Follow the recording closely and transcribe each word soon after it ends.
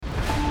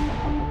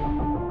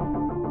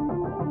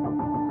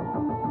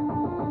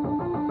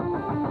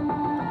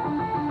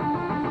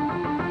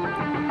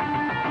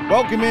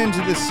Welcome into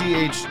the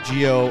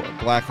CHGO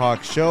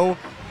Blackhawks show,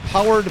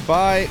 powered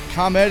by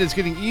ComEd. It's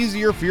getting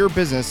easier for your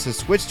business to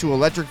switch to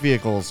electric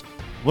vehicles.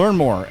 Learn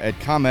more at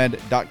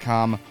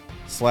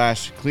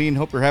comed.com/clean.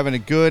 Hope you're having a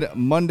good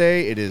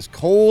Monday. It is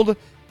cold,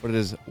 but it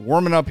is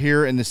warming up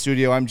here in the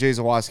studio. I'm Jay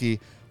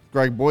Zawoski,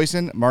 Greg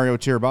Boyson, Mario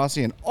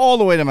Tirabassi, and all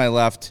the way to my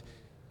left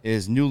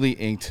is newly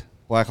inked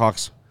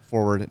Blackhawks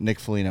forward Nick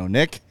Foligno.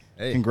 Nick,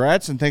 hey.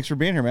 Congrats, and thanks for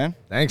being here, man.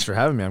 Thanks for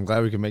having me. I'm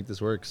glad we can make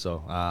this work.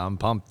 So I'm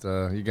pumped.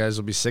 You guys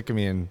will be sick of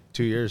me in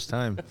 2 years'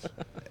 time.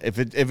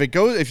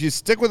 If you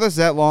stick with us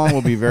that long,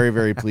 we'll be very,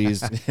 very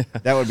pleased.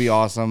 That would be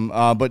awesome.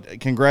 But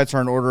congrats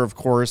are in order, of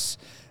course.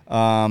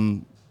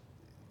 Great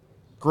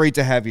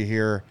to have you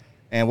here.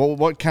 And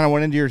what kind of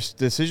went into your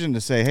decision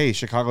to say, hey,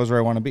 Chicago's where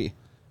I want to be?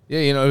 Yeah,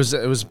 it was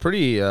a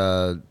pretty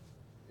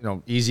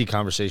easy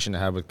conversation to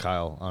have with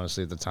Kyle,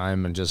 honestly, at the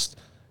time, and just.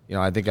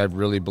 I think I've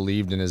really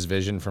believed in his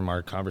vision from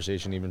our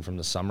conversation, even from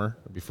the summer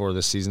before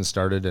this season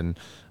started. And,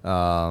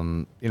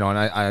 and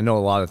I know a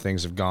lot of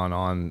things have gone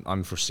on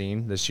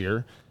unforeseen this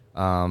year,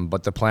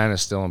 but the plan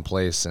is still in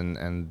place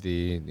and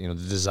the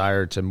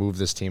desire to move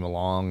this team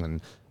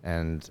along.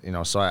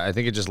 And so I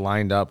think it just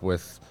lined up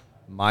with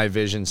my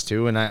visions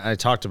too. And I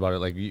talked about it,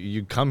 like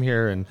you come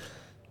here and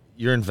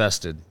you're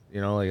invested,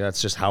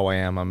 that's just how I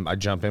am. I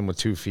jump in with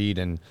 2 feet,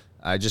 and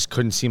I just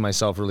couldn't see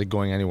myself really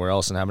going anywhere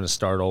else and having to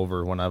start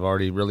over when I've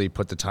already really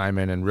put the time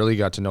in and really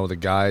got to know the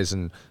guys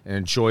and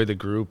enjoy the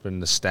group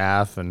and the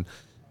staff. And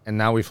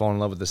now we fall in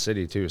love with the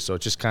city too. So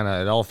it just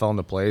it all fell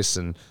into place.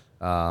 And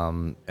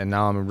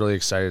now I'm really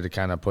excited to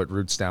kind of put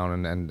roots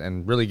down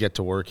and really get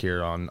to work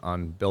here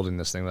on building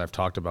this thing that I've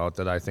talked about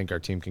that I think our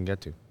team can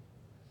get to.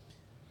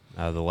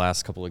 The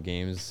last couple of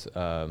games,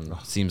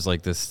 seems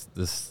like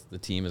the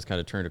team has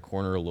kind of turned a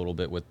corner a little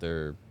bit with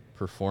their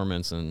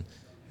performance, and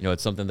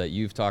it's something that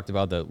you've talked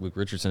about, that Luke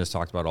Richardson has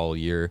talked about all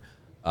year.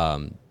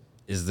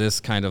 Is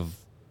this kind of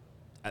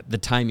the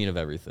timing of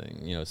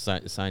everything?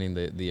 Signing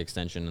the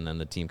extension and then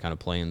the team kind of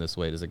playing this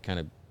way, does it kind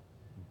of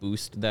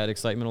boost that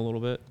excitement a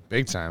little bit?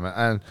 Big time.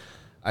 And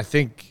I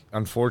think,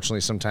 unfortunately,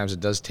 sometimes it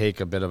does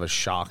take a bit of a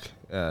shock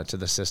to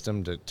the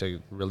system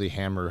to really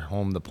hammer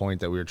home the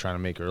point that we were trying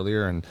to make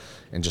earlier, and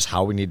just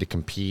how we need to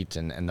compete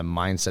and the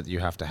mindset that you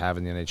have to have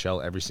in the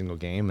NHL every single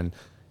game. And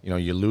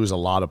you lose a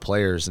lot of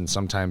players, and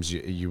sometimes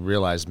you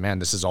realize, man,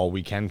 this is all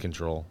we can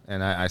control.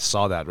 And I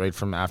saw that right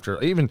from after,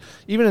 even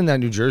in that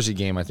New Jersey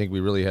game, I think we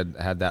really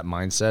had that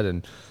mindset.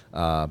 And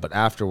but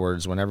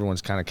afterwards, when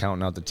everyone's kind of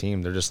counting out the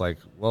team, they're just like,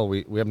 well,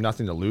 we have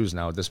nothing to lose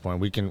now at this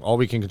point. All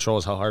we can control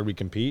is how hard we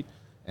compete,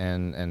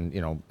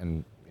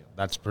 and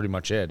that's pretty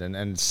much it. And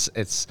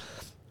it's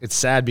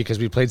sad because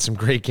we played some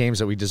great games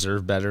that we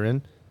deserve better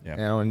in.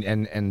 Yeah.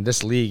 And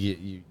this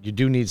league, you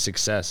do need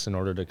success in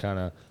order to kind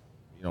of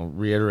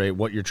reiterate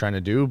what you're trying to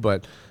do.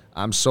 But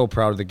I'm so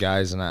proud of the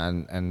guys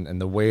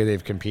and the way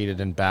they've competed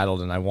and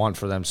battled, and I want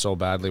for them so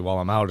badly while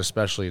I'm out,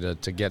 especially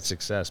to get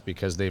success,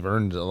 because they've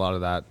earned a lot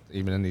of that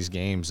even in these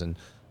games. And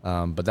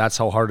but that's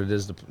how hard it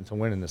is to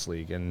win in this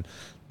league, and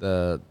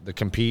the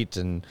compete.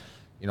 And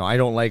I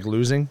don't like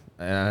losing,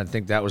 and I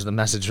think that was the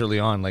message early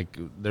on. Like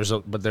there's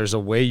a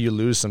way you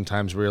lose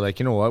sometimes where you're like,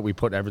 what, we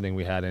put everything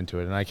we had into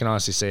it. And I can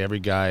honestly say every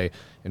guy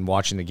in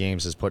watching the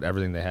games has put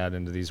everything they had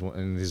into these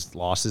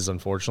losses,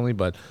 unfortunately.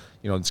 But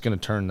it's going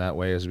to turn that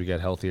way as we get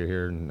healthier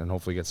here and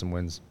hopefully get some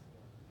wins.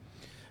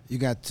 You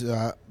got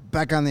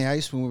back on the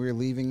ice when we were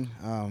leaving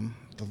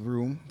the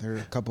room. There were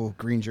a couple of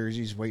green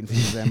jerseys waiting for the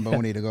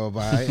Zamboni to go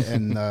by,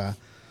 and.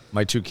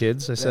 My 2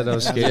 kids, I said I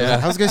was skating.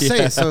 Yeah. I was going to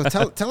say, so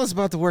tell us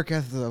about the work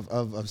ethic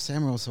of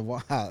Samuel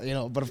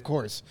Sawala, but of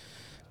course,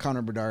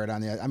 Connor Bedard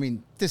on the ice. I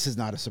mean, this is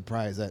not a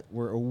surprise that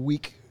we're a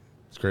week.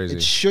 It's crazy.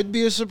 It should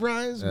be a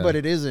surprise, but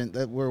it isn't,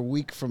 that we're a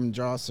week from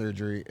jaw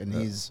surgery, and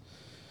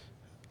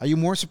are you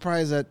more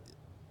surprised that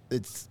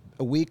it's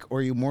a week, or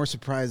are you more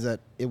surprised that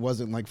it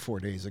wasn't like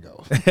 4 days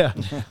ago? Yeah.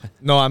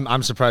 No,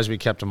 I'm surprised we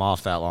kept him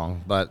off that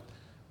long, but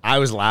I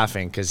was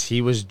laughing because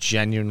he was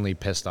genuinely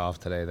pissed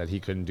off today that he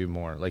couldn't do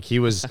more. Like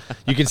you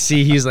could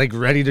see he's like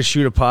ready to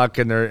shoot a puck,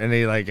 and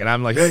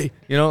I'm like, hey,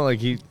 he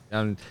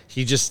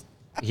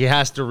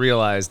has to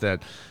realize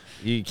that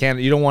you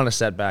don't want to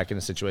set back in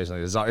a situation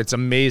like this. It's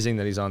amazing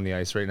that he's on the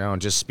ice right now,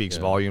 and just speaks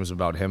volumes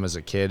about him as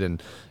a kid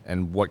and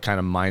what kind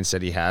of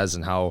mindset he has,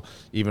 and how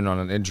even on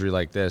an injury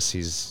like this,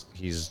 he's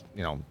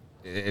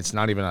it's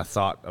not even a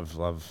thought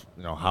of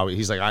how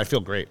he's like, I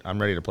feel great,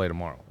 I'm ready to play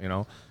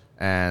tomorrow,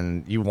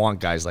 And you want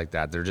guys like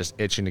that. They're just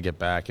itching to get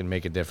back and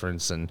make a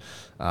difference. And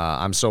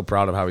I'm so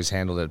proud of how he's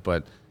handled it.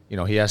 But,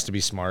 he has to be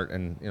smart.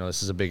 And,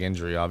 this is a big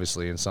injury,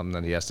 obviously, and something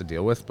that he has to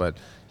deal with. But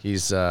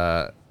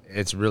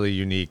it's really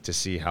unique to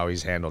see how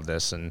he's handled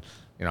this. And,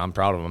 I'm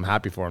proud of him. I'm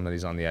happy for him that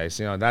he's on the ice.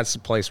 That's a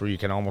place where you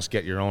can almost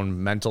get your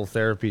own mental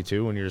therapy,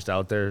 too, when you're just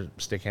out there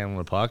stick handling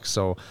the puck.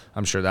 So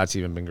I'm sure that's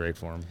even been great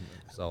for him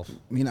himself. I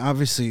mean,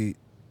 obviously,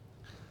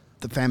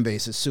 the fan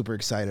base is super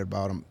excited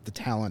about him, the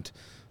talent.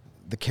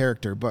 the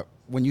character, but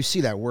when you see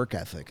that work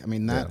ethic, I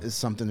mean, that is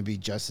something to be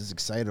just as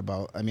excited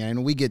about. I mean, I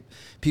know we get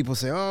people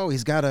say, oh,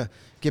 he's got to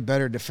get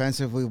better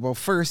defensively. Well,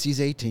 first,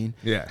 he's 18.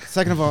 Yeah.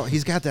 Second of all,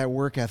 he's got that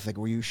work ethic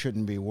where you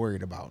shouldn't be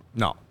worried about.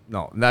 No.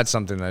 That's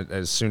something that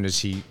as soon as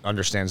he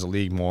understands the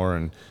league more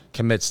and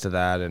commits to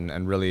that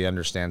and really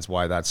understands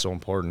why that's so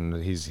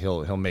important,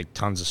 he'll make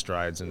tons of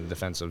strides in the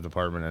defensive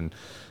department. And,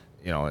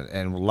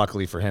 and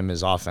luckily for him,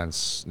 his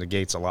offense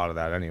negates a lot of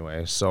that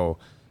anyway. So,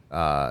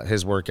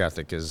 his work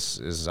ethic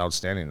is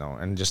outstanding, though,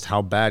 and just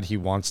how bad he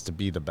wants to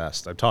be the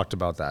best. I've talked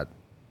about that,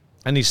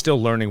 and he's still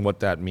learning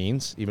what that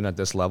means, even at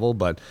this level.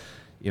 But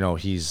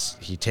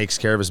he takes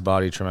care of his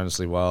body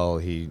tremendously well.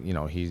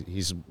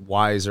 He's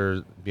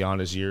wiser beyond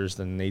his years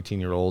than an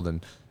 18-year-old,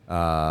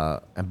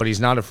 but he's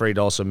not afraid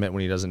to also admit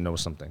when he doesn't know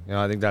something.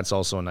 I think that's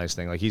also a nice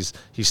thing. Like he's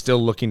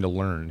still looking to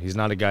learn. He's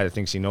not a guy that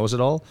thinks he knows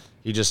it all.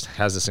 He just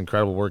has this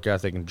incredible work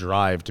ethic and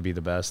drive to be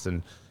the best.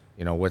 And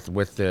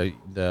with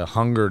the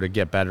hunger to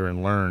get better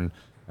and learn,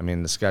 I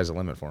mean, the sky's the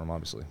limit for him,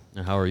 obviously.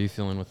 And how are you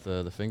feeling with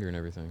the finger and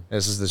everything?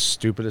 This is the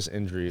stupidest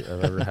injury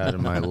I've ever had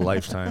in my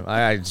lifetime.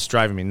 It's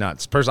driving me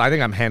nuts. Personally, I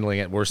think I'm handling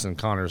it worse than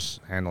Connor's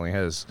handling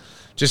his,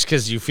 just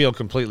because you feel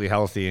completely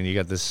healthy and you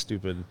got this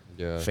stupid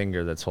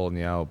finger that's holding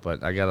you out.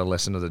 But I got to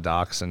listen to the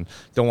docs and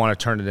don't want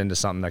to turn it into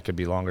something that could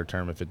be longer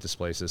term if it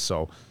displaces.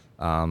 So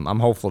I'm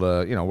hopeful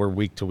to, we're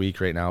week to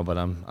week right now, but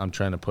I'm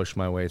trying to push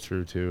my way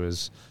through too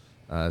as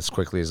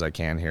quickly as I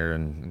can here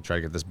and try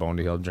to get this bone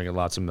to heal, drinking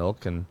lots of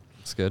milk. And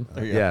it's good.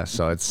 Yeah,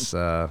 so it's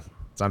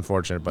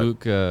unfortunate.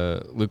 But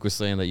Luke was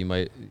saying that you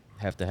might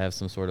have to have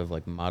some sort of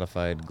like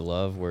modified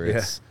glove where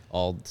it's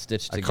all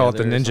stitched together. I call it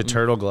the Ninja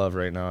Turtle glove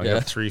right now. I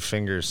got 3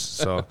 fingers.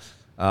 So,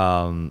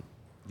 if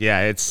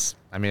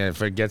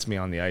it gets me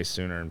on the ice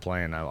sooner and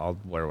playing, I'll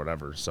wear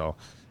whatever. So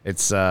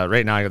it's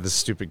right now I got this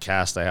stupid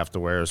cast I have to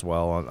wear as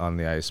well on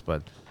the ice.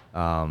 But,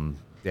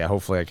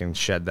 hopefully I can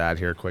shed that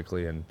here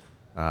quickly and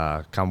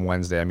come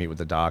Wednesday, I meet with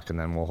the doc, and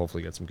then we'll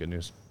hopefully get some good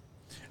news.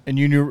 And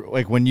you knew,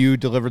 like, when you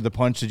delivered the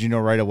punch, did you know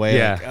right away?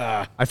 Yeah.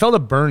 Like, I felt a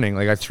burning.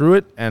 Like, I threw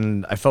it,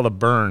 and I felt a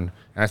burn.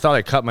 And I thought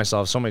I cut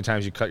myself. So many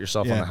times you cut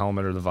yourself on the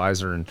helmet or the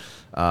visor. And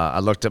I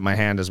looked at my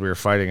hand as we were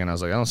fighting, and I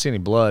was like, I don't see any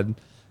blood.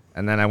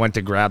 And then I went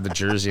to grab the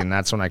jersey, and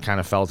that's when I kind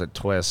of felt it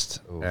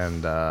twist. Oof.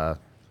 And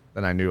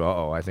then I knew,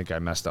 I think I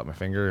messed up my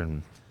finger,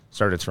 and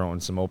started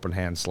throwing some open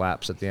hand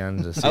slaps at the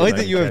end. I like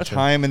that you have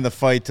time in the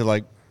fight to,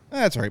 like,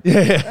 that's right.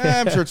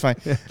 I'm sure it's fine.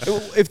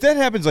 If that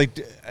happens,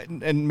 like,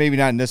 and maybe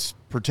not in this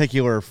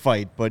particular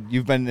fight, but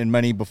you've been in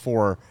many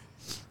before,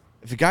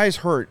 if a guy's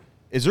hurt,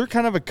 is there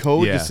kind of a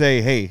code to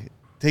say, hey,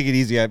 take it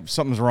easy,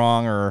 something's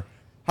wrong? Or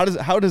how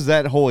does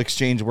that whole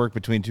exchange work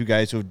between two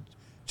guys who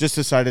just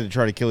decided to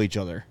try to kill each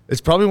other? It's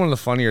probably one of the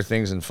funnier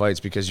things in fights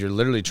because you're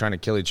literally trying to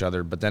kill each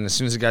other, but then as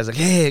soon as the guy's like,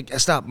 hey,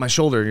 stop, my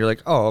shoulder, and you're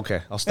like, oh,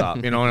 okay, I'll stop.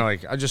 And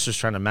like, I just was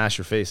trying to mash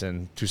your face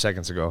in 2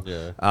 seconds ago.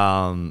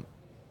 Yeah.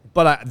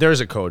 But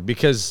there's a code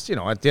because,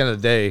 at the end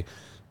of the day,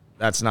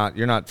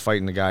 you're not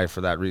fighting the guy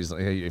for that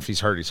reason. If he's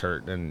hurt, he's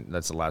hurt. And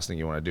that's the last thing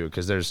you want to do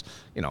because there's,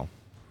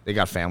 they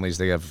got families,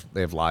 they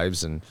have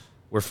lives, and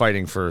we're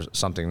fighting for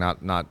something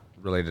not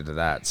related to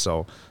that.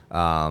 So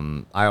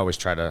I always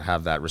try to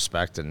have that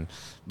respect.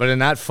 But in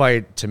that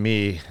fight, to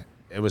me,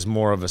 it was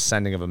more of a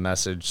sending of a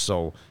message.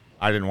 So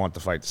I didn't want the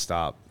fight to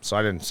stop. So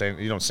I didn't say,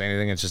 you don't say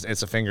anything.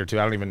 It's a finger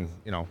too. I don't even,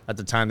 at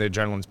the time the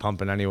adrenaline's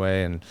pumping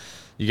anyway. And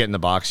you get in the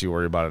box, you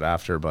worry about it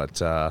after. But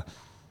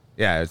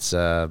it's,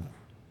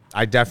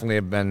 I definitely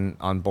have been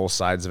on both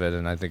sides of it.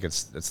 And I think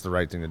it's the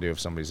right thing to do if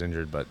somebody's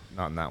injured, but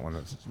not in that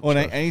one. Well,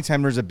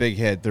 anytime there's a big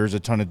hit, there's a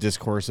ton of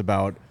discourse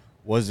about,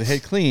 was the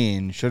hit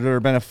clean? Should there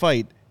have been a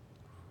fight?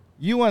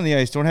 You on the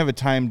ice don't have a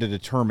time to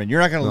determine. You're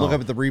not going to look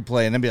up at the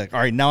replay and then be like, all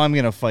right, now I'm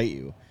going to fight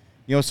you.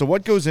 So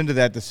what goes into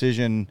that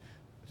decision,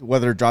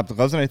 whether to drop the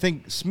gloves? And I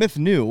think Smith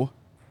knew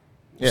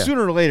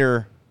sooner or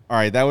later, all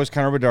right, that was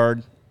Connor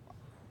Bedard.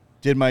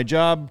 Did my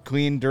job,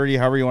 clean, dirty,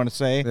 however you want to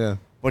say. Yeah.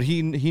 But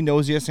he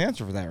knows he has to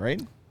answer for that,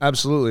 right?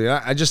 Absolutely.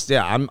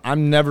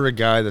 I'm never a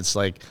guy that's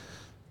like,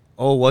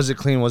 oh, was it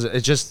clean? Was it?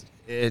 It's just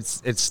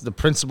it's the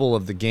principle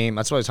of the game.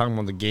 That's why I was talking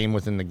about the game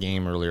within the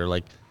game earlier.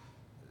 Like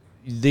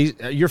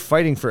you're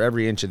fighting for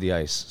every inch of the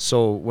ice.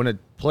 So when a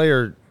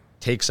player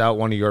takes out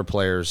one of your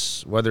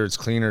players, whether it's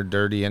clean or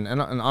dirty, and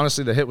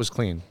honestly, the hit was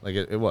clean. Like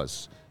it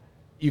was.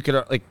 You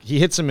could he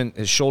hits him in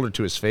his shoulder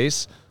to his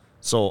face.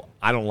 So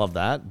I don't love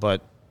that,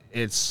 but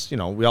it's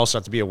we also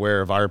have to be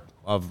aware of our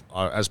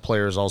as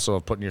players also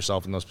of putting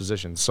yourself in those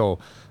positions. So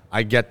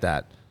I get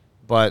that,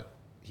 but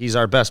he's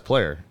our best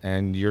player,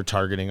 and you're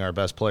targeting our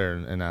best player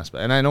in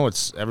aspect. And I know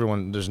it's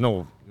everyone. There's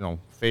no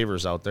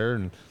favors out there,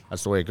 and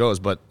that's the way it goes.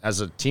 But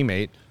as a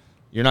teammate,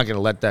 you're not going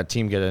to let that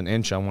team get an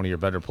inch on one of your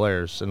better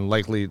players, and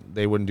likely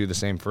they wouldn't do the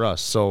same for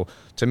us. So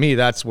to me,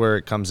 that's where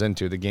it comes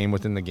into the game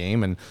within the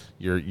game, and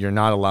you're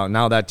not allowed.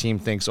 Now that team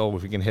thinks, oh,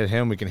 if we can hit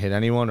him, we can hit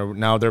anyone, or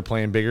now they're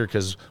playing bigger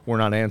because we're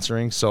not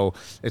answering. So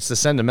it's to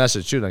send a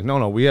message too, like,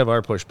 no, we have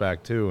our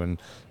pushback too.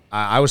 And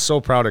I was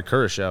so proud of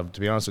Kurashev, to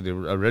be honest with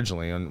you,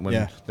 originally, and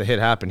when the hit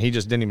happened, he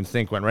just didn't even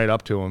think, went right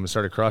up to him and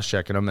started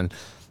cross-checking him, and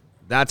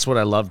that's what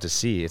I love to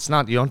see. It's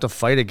not, you don't have to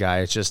fight a guy.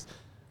 It's just,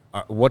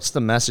 what's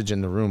the message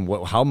in the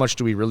room? How much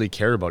do we really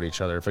care about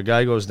each other? If a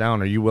guy goes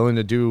down, are you willing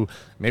to do,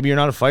 maybe you're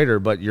not a fighter,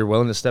 but you're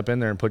willing to step in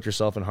there and put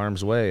yourself in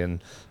harm's way.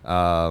 And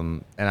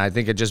I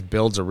think it just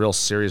builds a real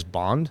serious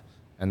bond.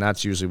 And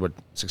that's usually what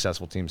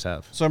successful teams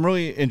have. So I'm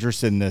really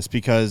interested in this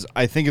because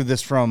I think of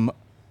this from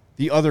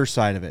the other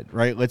side of it,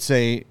 right? Let's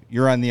say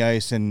you're on the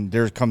ice and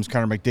there comes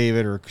Connor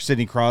McDavid or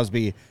Sidney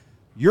Crosby.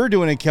 You're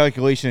doing a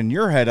calculation in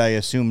your head, I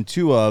assume,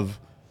 too, of,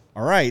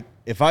 all right,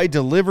 if I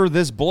deliver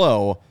this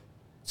blow,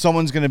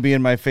 someone's going to be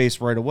in my face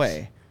right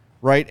away,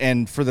 right?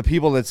 And for the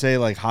people that say,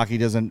 like, hockey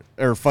doesn't,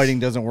 or fighting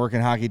doesn't work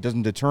in hockey,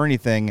 doesn't deter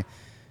anything,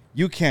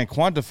 you can't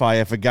quantify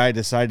if a guy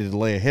decided to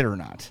lay a hit or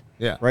not.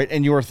 Yeah. Right?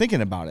 And you are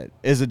thinking about it.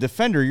 As a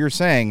defender, you're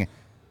saying,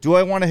 do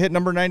I want to hit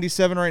number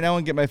 97 right now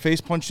and get my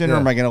face punched in, or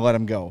am I going to let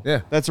him go?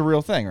 Yeah. That's a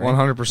real thing, right?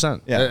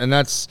 100%. Yeah. And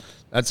that's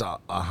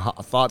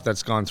a thought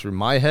that's gone through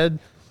my head,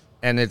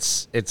 and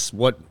it's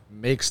what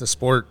makes the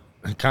sport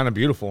kind of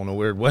beautiful in a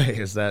weird way,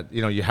 is that,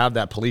 you have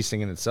that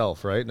policing in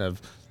itself, right?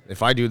 Of,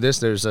 if I do this,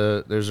 there's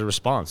a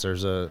response,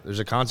 there's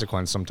a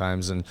consequence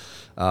sometimes, and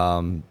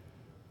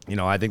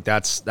I think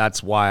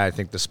that's why I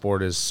think the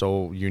sport is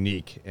so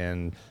unique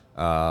and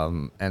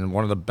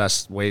one of the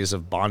best ways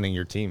of bonding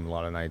your team a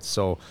lot of nights.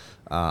 So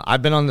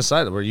I've been on the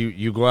side where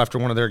you go after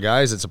one of their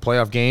guys, it's a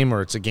playoff game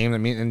or it's a game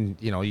that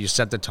you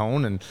set the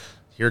tone, and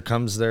here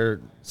comes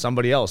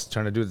somebody else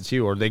trying to do it to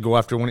you, or they go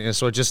after one. And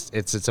so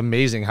it's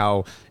amazing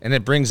how, and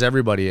it brings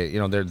everybody,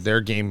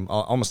 their game,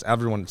 almost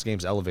everyone's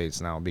games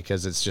elevates now,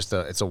 because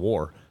it's a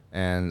war.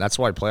 And that's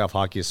why playoff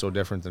hockey is so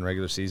different than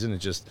regular season.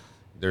 It's just,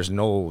 there's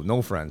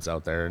no friends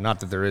out there. Not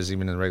that there is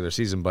even in the regular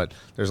season, but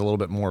there's a little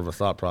bit more of a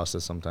thought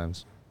process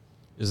sometimes.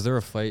 Is there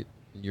a fight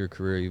in your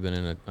career, you've been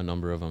in a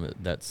number of them,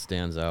 that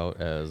stands out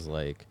as,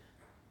 like,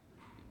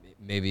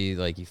 maybe,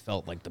 like, you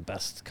felt like the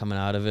best coming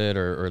out of it,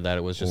 or that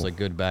it was just like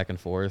good back and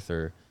forth,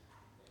 or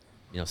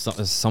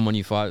someone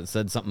you fought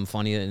said something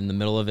funny in the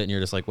middle of it and you're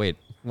just like, wait,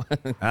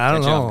 I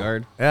don't catch you off know.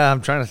 guard? Yeah,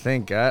 I'm trying to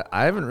think. I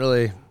haven't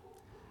really.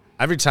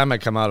 Every time I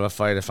come out of a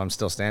fight, if I'm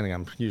still standing,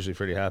 I'm usually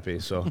pretty happy.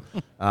 So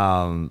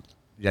I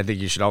think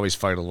you should always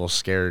fight a little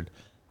scared.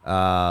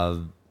 I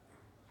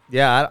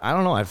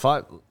don't know. I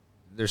fought.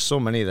 There's so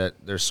many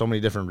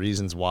different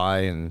reasons why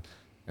and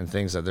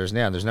things that there's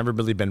never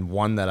really been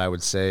one that I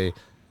would say.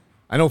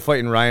 I know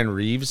fighting Ryan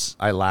Reeves,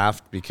 I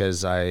laughed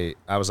because I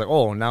was like,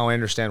 oh, now I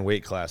understand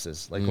weight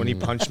classes. Like when he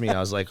punched me,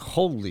 I was like,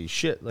 holy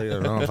shit. Like, I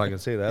don't know if I can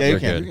say that. Yeah, you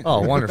but, can. Oh,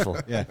 wonderful.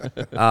 Yeah.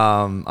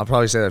 I'll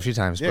probably say that a few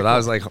times, Yeah, but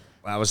cool.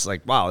 I was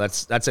like, wow,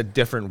 that's a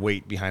different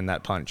weight behind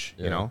that punch,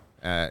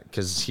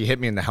 because he hit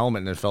me in the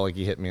helmet and it felt like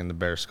he hit me in the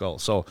bare skull.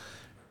 So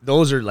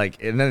those are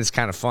like, and then it's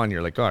kind of fun.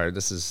 You're like, all right,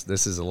 this is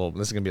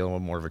gonna be a little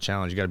more of a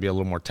challenge. You got to be a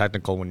little more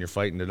technical when you're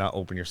fighting to not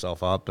open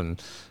yourself up,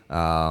 and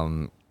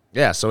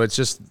so it's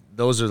just,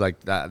 those are like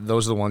that.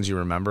 Those are the ones you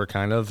remember,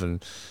 kind of.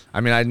 And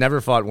I mean, I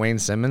never fought Wayne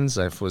Simmons.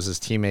 I was his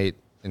teammate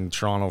in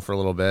Toronto for a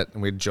little bit,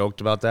 and we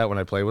joked about that when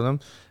I played with him,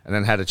 and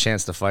then had a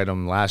chance to fight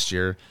him last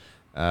year,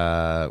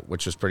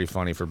 which was pretty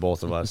funny for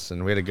both of us.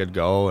 And we had a good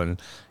go, and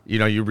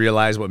you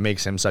realize what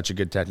makes him such a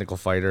good technical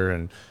fighter,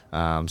 and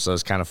so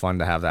it's kind of fun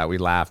to have that. We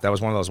laughed. That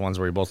was one of those ones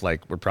where we both we're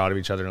proud of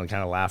each other and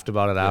kind of laughed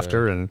about it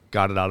after and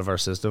got it out of our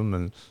system.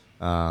 And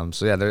I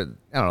don't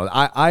know.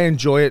 I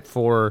enjoy it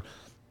for.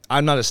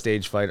 I'm not a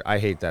stage fighter. I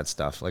hate that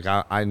stuff. Like,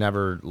 I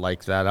never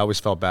liked that. I always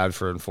felt bad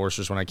for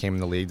enforcers when I came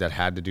in the league that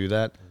had to do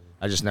that.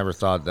 I just never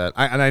thought that.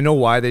 And I know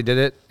why they did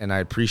it, and I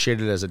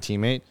appreciate it as a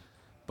teammate.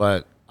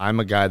 But I'm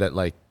a guy that,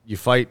 like, you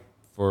fight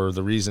for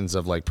the reasons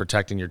of, like,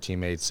 protecting your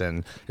teammates.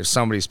 And if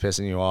somebody's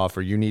pissing you off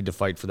or you need to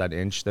fight for that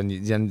inch, then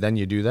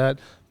you do that.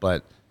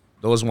 But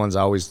those ones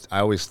I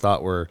always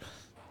thought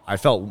I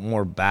felt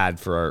more bad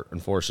for our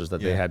enforcers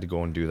that they had to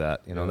go and do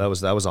that.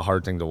 That was a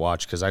hard thing to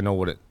watch, because I know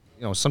what it.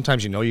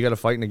 Sometimes you got to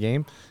fight in a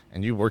game,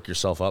 and you work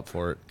yourself up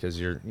for it because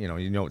you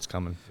know it's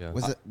coming. Yeah.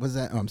 Was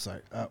that? Oh, I'm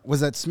sorry. Was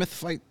that Smith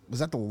fight? Was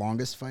that the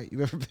longest fight you've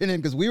ever been in?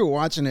 Because we were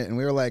watching it and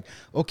we were like,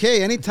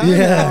 okay, anytime.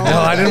 Yeah, no,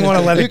 I didn't want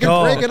to let it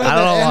go. You can break it up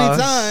at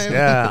any time.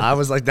 Yeah, I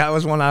was like, that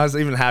was one. I was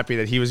even happy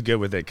that he was good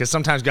with it, because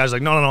sometimes guys are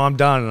like, no, I'm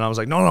done, and I was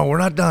like, no, we're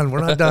not done,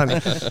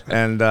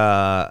 and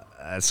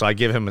so I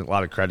give him a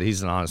lot of credit.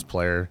 He's an honest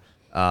player.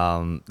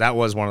 That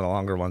was one of the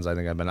longer ones I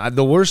think I've been.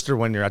 The worst are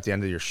when you're at the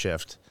end of your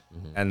shift.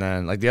 And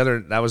then, like,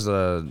 that was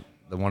the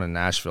one in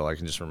Nashville. I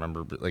can just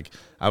remember, like,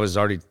 I was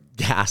already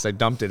gassed. I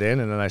dumped it in,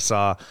 and then I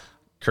saw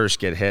Kirsch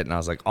get hit, and I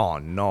was like, oh,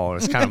 no.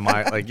 It's kind of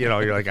my, like,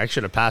 you're like, I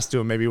should have passed to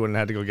him. Maybe he wouldn't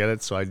have had to go get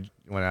it. So I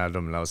went at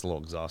him, and I was a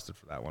little exhausted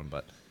for that one.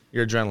 But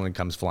your adrenaline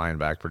comes flying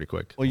back pretty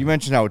quick. Well, you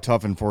mentioned how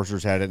tough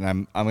enforcers had it,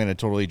 and I'm going to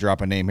totally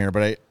drop a name here,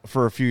 but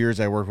for a few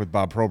years I worked with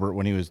Bob Probert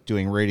when he was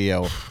doing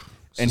radio,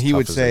 and he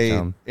would say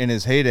in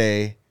his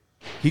heyday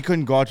he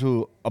couldn't go out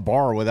to a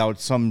bar without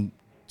some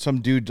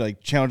dude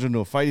like challenge him to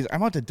a fight. He's,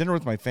 I'm out to dinner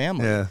with my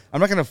family. Yeah.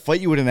 I'm not going to fight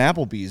you at an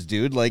Applebee's,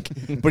 dude. Like,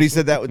 but he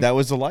said that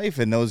was the life,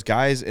 and those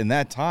guys in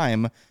that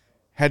time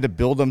had to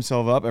build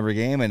themselves up every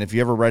game. And if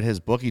you ever read his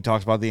book, he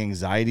talks about the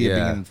anxiety of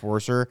being an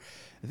enforcer.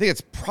 I think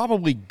it's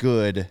probably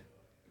good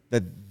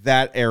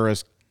that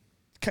era's,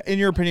 in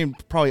your opinion,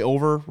 probably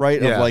over,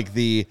 right? Yeah. Of like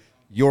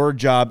your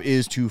job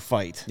is to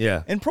fight.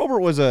 Yeah. And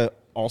Probert was a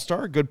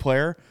all-star, good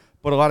player,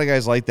 but a lot of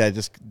guys like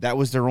that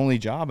was their only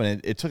job,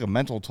 and it took a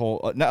mental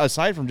toll,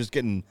 aside from just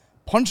getting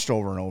punched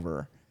over and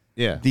over.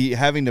 Yeah.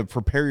 Having to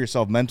prepare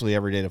yourself mentally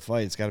every day to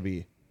fight, it's got to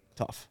be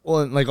tough. Well,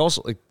 and like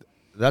also like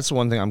that's the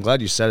one thing. I'm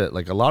glad you said it.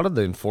 Like a lot of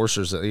the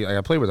enforcers, I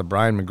played with a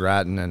Brian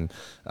McGrattan and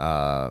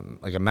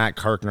like a Matt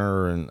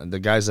Karkner and the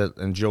guys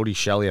and Jody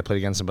Shelley. I played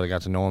against him, but I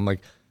got to know him.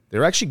 Like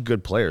they're actually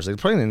good players. They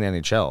play in the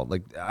NHL.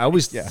 Like I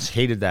always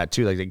hated that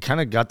too. Like they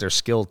kind of got their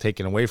skill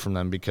taken away from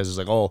them because it's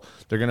like, oh,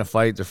 they're gonna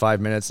fight. They're 5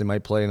 minutes. They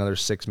might play another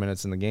 6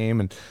 minutes in the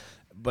game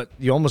but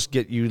you almost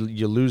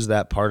you lose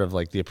that part of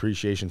like the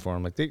appreciation for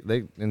them. Like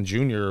they in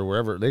junior or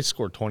wherever, they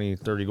scored 20,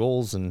 30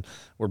 goals and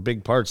were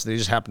big parts. They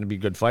just happened to be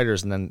good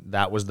fighters. And then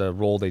that was the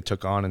role they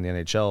took on in the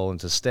NHL and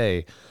to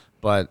stay.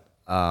 But,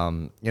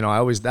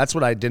 that's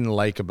what I didn't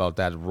like about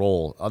that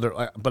role.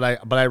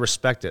 But I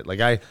respect it.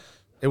 Like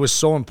it was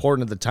so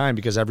important at the time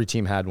because every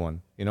team had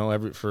one, you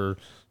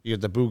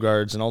get the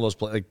Boogards and all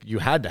those like you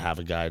had to have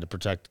a guy to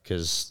protect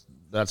because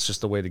that's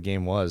just the way the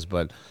game was.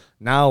 But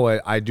now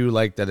I do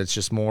like that it's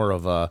just more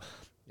of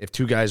if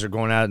two guys are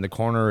going at it in the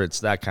corner, it's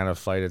that kind of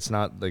fight. It's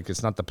not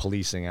the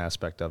policing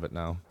aspect of it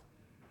now.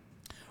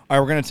 All right,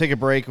 we're going to take a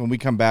break. When we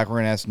come back, we're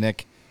going to ask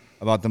Nick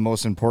about the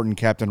most important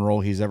captain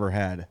role he's ever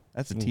had.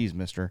 That's a tease,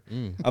 mister.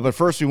 But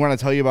first, we want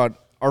to tell you about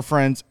our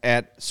friends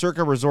at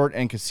Circa Resort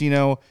and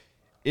Casino.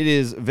 It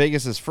is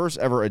Vegas's first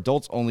ever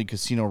adults-only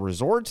casino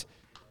resort.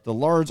 The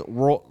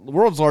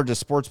world's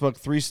largest sportsbook,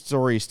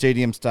 3-story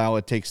stadium style.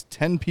 It takes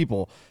 10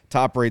 people to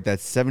operate that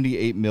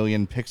 78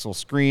 million pixel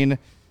screen.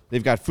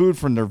 They've got food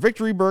from their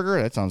Victory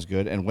Burger. That sounds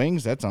good. And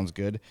wings. That sounds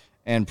good.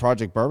 And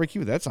Project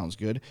Barbecue. That sounds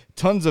good.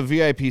 Tons of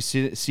VIP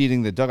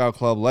seating. The Dugout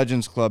Club,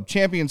 Legends Club,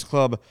 Champions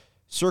Club,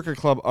 Circa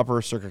Club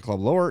Upper, Circa Club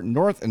Lower,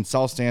 North and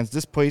South stands.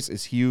 This place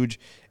is huge.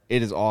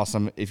 It is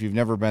awesome. If you've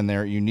never been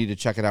there, you need to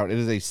check it out. It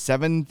is a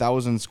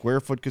 7,000 square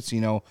foot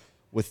casino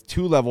with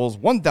 2 levels,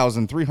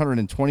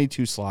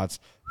 1,322 slots,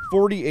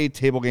 48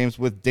 table games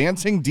with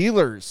dancing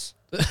dealers.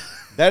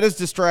 That is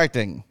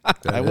distracting,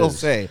 I will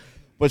say.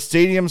 But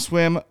stadium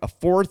swim, a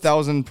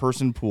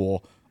 4,000-person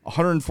pool,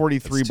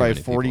 143 by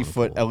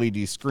 40-foot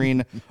LED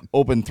screen,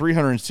 open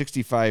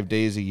 365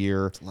 days a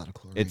year. That's a lot of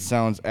chlorine. It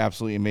sounds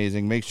absolutely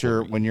amazing. Make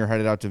sure when you're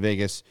headed out to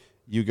Vegas,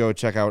 you go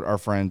check out our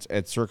friends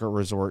at Circa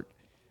Resort.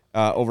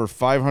 Over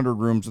 500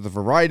 rooms with a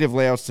variety of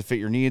layouts to fit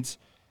your needs.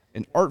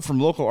 And art from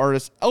local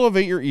artists.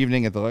 Elevate your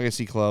evening at the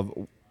Legacy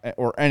Club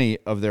or any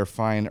of their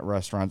fine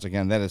restaurants.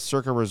 Again, that is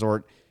Circa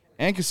Resort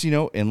and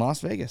Casino in Las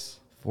Vegas.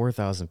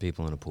 4,000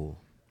 people in a pool.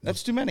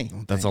 That's too many.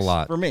 That's a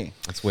lot. For me.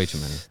 That's way too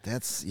many.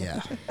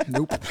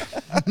 Nope.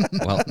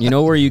 Well, you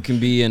know where you can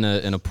be in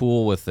a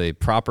pool with a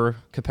proper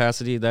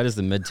capacity? That is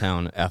the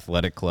Midtown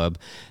Athletic Club.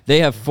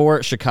 They have 4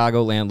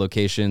 Chicagoland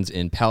locations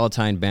in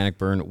Palatine,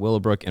 Bannockburn,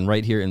 Willowbrook, and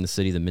right here in the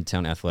city, the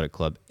Midtown Athletic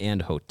Club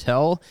and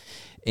Hotel.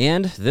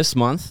 And this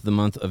month, the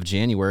month of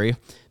January,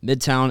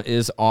 Midtown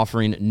is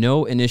offering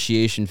no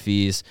initiation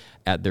fees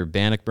at their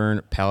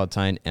Bannockburn,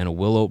 Palatine, and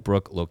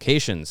Willowbrook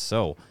locations.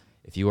 So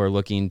if you are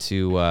looking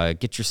to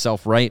get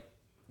yourself right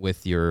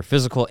with your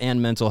physical and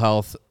mental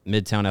health,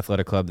 Midtown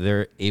Athletic Club,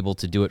 they're able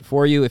to do it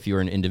for you. If you're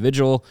an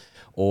individual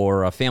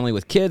or a family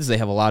with kids, they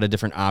have a lot of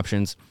different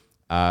options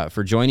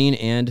for joining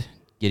and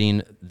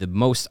getting the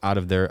most out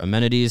of their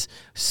amenities.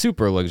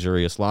 Super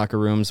luxurious locker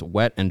rooms,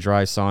 wet and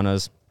dry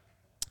saunas,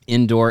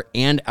 indoor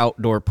and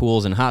outdoor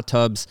pools and hot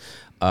tubs,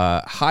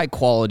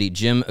 high-quality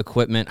gym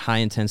equipment,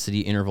 high-intensity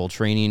interval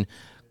training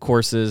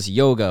courses,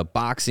 yoga,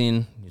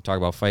 boxing. You talk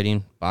about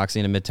fighting,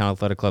 boxing at Midtown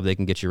Athletic Club, they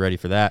can get you ready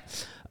for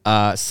that.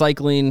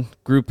 Cycling,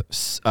 group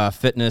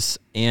fitness,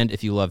 and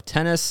if you love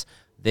tennis,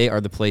 they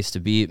are the place to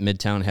be.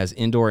 Midtown has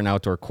indoor and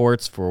outdoor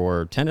courts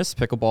for tennis,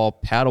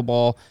 pickleball,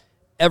 paddleball,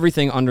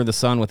 everything under the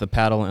sun with a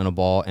paddle and a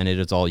ball, and it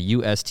is all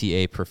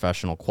USTA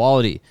professional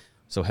quality.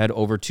 So head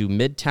over to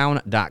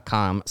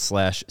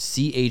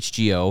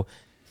midtown.com/CHGO.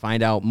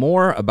 Find out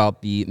more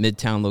about the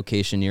Midtown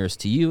location nearest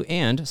to you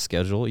and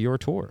schedule your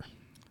tour.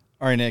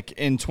 All right, Nick.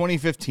 In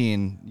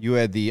 2015, you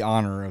had the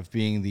honor of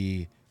being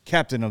the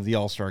captain of the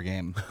All-Star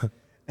game.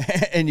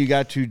 And you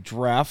got to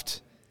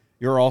draft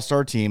your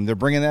All-Star team. They're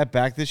bringing that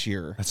back this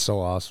year. That's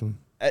so awesome.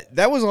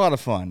 That was a lot of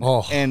fun.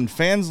 Oh. And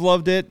fans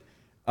loved it.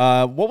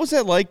 What was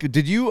that like?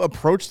 Did you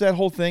approach that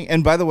whole thing?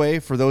 And by the way,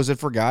 for those that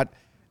forgot,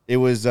 it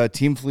was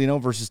Team Foligno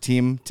versus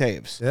Team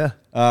Taves. Yeah.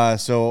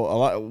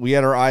 So we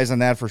had our eyes on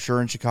that for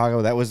sure in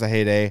Chicago. That was the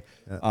heyday.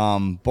 Yeah.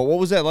 But what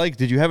was that like?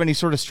 Did you have any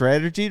sort of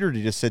strategy, or did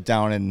you just sit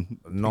down and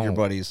with your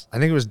buddies? I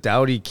think it was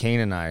Dowdy,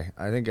 Kane, and I.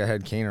 I think I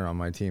had Kaner on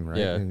my team, right?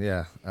 Yeah.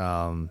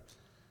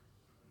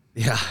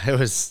 Yeah. It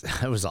was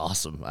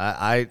awesome.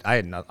 I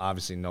had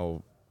obviously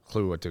no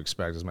clue what to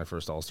expect. It was my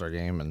first All-Star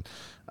game, and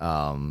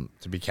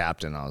to be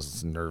captain, I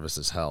was nervous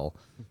as hell.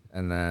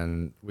 And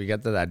then we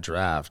get to that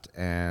draft,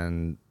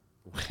 and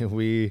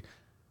we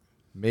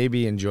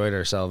maybe enjoyed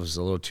ourselves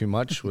a little too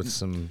much with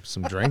some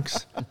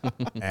drinks,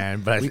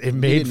 but it we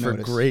made didn't for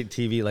notice. great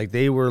TV. Like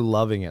they were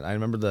loving it. I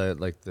remember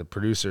the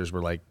producers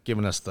were like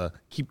giving us the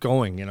keep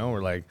going.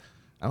 We're like,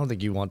 I don't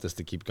think you want this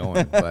to keep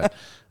going, but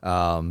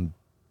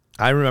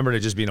I remember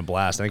it just being a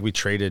blast. I think we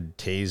traded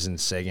Taze and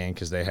Seguin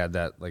because they had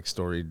that like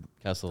storied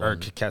Kessel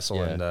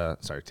Kessel and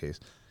Taze,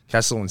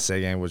 Kessel and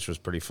Seguin, which was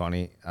pretty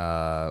funny.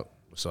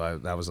 So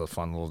that was a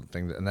fun little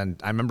thing. And then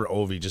I remember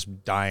Ovi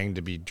just dying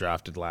to be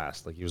drafted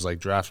last. Like he was like,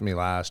 draft me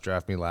last.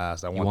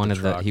 I want the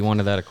truck. He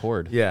wanted that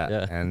Accord.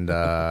 Yeah. And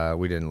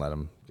we didn't let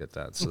him get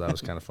that. So that was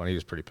kind of funny. He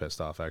was pretty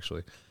pissed off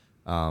actually.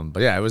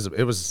 But yeah, it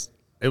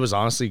was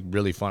honestly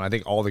really fun. I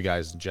think all the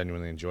guys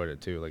genuinely enjoyed it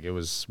too. Like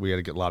we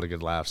had a lot of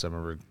good laughs. I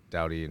remember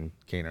Dowdy and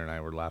Kaner and I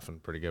were laughing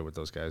pretty good with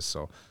those guys.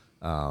 So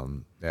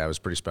yeah, it was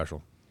pretty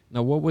special.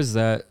 Now, what was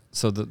that?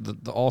 So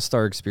the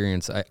All-Star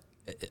experience,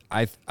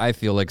 I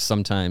feel like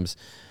sometimes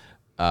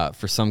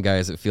for some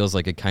guys it feels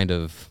like it kind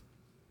of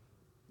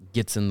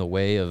gets in the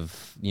way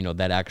of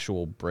that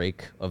actual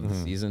break of the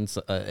season.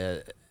 So,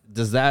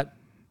 does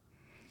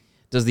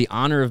the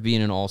honor of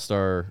being an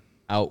All-Star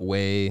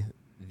outweigh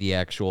the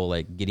actual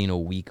like getting a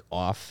week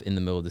off in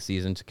the middle of the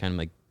season to kind of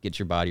like get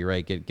your body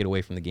right, get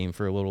away from the game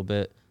for a little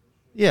bit?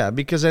 Yeah,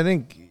 because I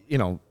think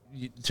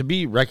to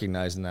be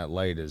recognized in that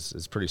light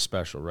is pretty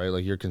special, right?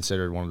 Like you're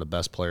considered one of the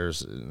best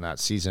players in that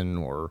season,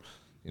 or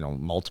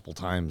multiple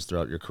times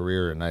throughout your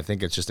career, and I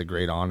think it's just a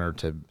great honor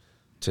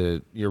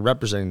to you're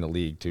representing the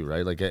league too,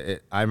 right? Like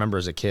I remember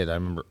as a kid,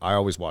 I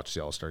always watched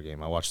the All-Star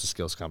game. I watched the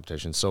skills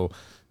competition, so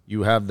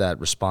you have that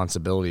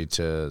responsibility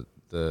to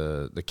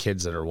the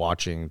kids that are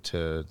watching,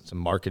 to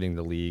marketing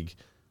the league.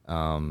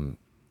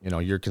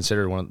 You're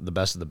considered one of the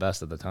best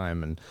at the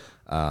time, and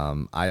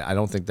I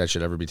don't think that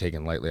should ever be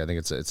taken lightly. I think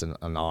it's an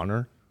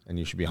honor, and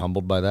you should be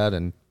humbled by that,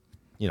 and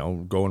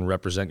go and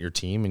represent your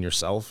team and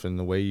yourself in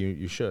the way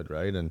you should,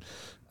 right? And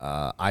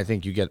I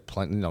think you get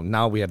plenty.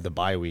 Now we have the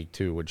bye week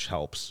too, which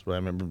helps. Right? I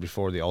remember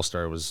before the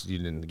All-Star you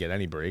didn't get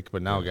any break,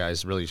 but now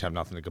guys really have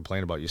nothing to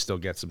complain about. You still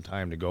get some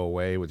time to go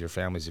away with your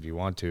families if you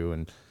want to,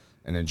 and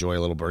enjoy a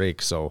little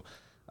break. So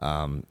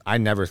I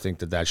never think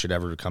that should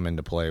ever come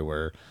into play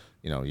where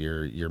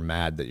you're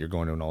mad that you're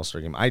going to an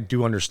All-Star game. I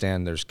do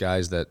understand there's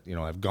guys that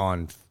have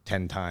gone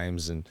 10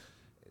 times and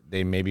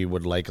they maybe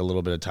would like a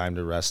little bit of time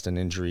to rest an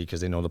injury because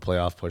they know the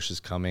playoff push is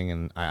coming,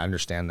 and I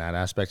understand that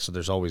aspect. So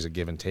there's always a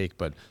give and take,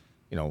 but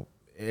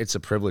it's a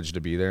privilege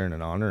to be there and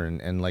an honor.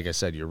 And like I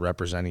said, you're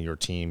representing your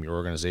team, your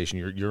organization,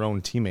 your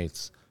own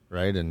teammates,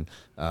 right? And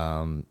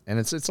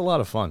it's a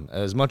lot of fun.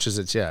 As much as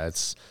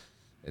it's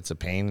a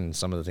pain and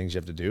some of the things you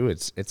have to do,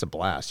 it's a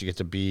blast. You get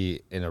to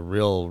be in a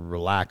real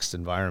relaxed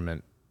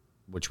environment,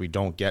 which we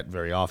don't get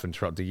very often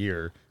throughout the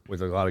year,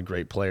 with a lot of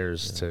great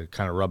players to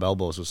kind of rub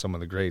elbows with some of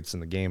the greats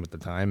in the game at the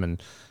time,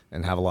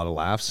 and have a lot of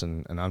laughs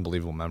and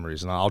unbelievable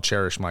memories. And I'll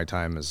cherish my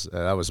time as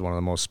that was one of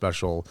the most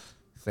special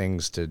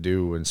things to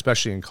do, and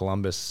especially in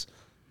Columbus,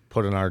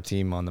 putting our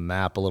team on the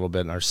map a little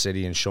bit in our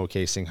city and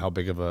showcasing how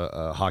big of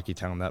a hockey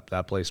town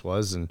that place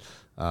was. And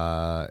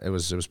it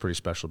was pretty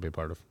special to be a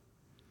part of.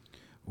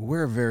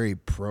 We're a very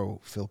pro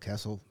Phil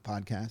Kessel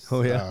podcast.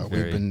 Oh yeah,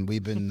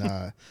 we've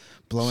been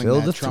blowing Phil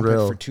that the trumpet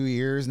thrill for 2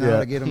 years now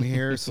to get him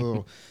here.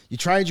 So you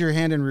tried your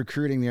hand in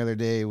recruiting the other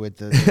day with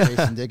the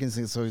Jason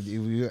Dickinson. So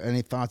you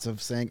any thoughts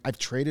of saying I've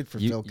traded for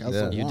Phil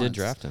Kessel? You once. did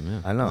draft him,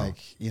 yeah. I know.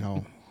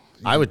 Like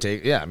I would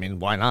take. Yeah, I mean,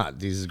 why not?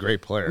 He's a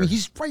great player. I mean,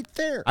 he's right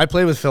there. I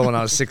played with Phil when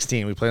I was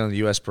 16. We played on the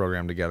U.S.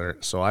 program together,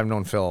 so I've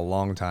known Phil a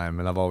long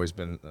time, and I've always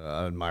been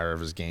an admirer of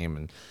his game.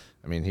 And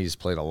I mean, he's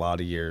played a lot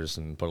of years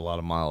and put a lot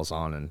of miles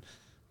on, and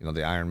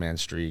the Ironman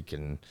streak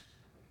and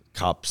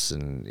cups,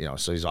 and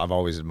so I've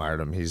always admired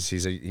him.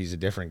 He's a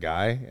different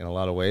guy in a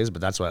lot of ways,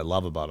 but that's what I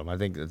love about him. I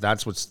think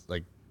that's what's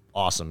like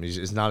awesome.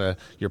 He's not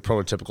your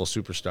prototypical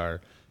superstar,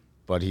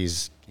 but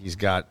he's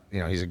got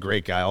he's a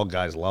great guy. All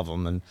guys love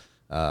him, and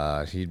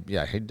he'd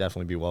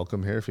definitely be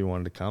welcome here if he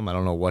wanted to come. I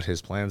don't know what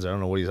his plans are. I don't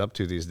know what he's up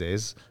to these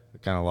days. I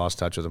kind of lost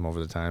touch with him over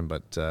the time,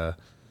 but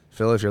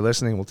Phil, if you're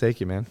listening, we'll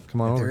take you, man.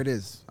 Come on There over. it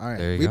is. All right,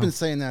 There you we've go. been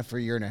saying that for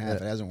a year and a half.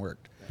 It hasn't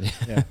worked.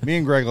 Yeah, me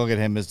and Greg look at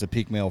him as the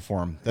peak male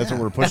form. That's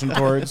what we're pushing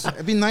towards.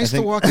 It'd be nice I to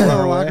think walk into the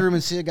our way. locker room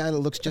and see a guy that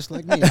looks just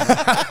like me.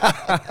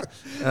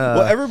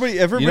 Well,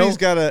 everybody's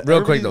got a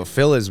Real quick though,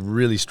 Phil is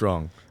really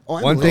strong. Oh,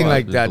 I One believe thing it.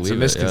 like I that's a believe it,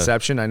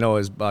 misconception. I know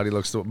his body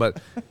looks,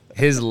 but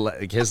his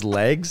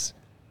legs.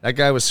 That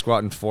guy was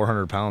squatting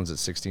 400 pounds at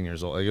 16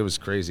 years old. Like, it was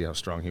crazy how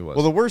strong he was.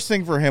 Well, the worst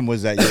thing for him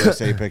was that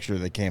USA picture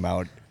that came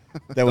out.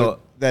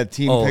 That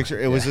team picture.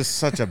 It was just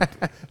such a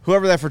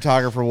whoever that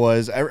photographer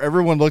was.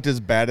 Everyone looked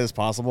as bad as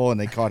possible, and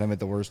they caught him at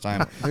the worst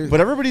time.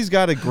 But everybody's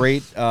got a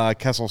great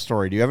Kessel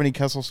story. Do you have any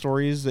Kessel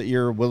stories that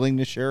you're willing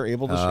to share,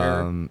 able to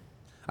share?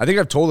 I think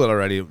I've told it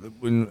already.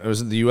 When I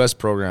was in the U.S.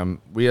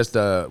 program, we used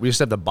to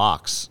have the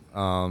box.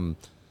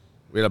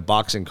 We had a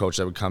boxing coach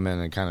that would come in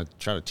and kind of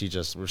try to teach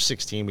us. We're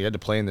 16. We had to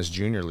play in this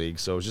junior league,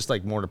 so it was just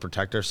like more to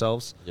protect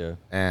ourselves. Yeah.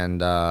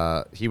 And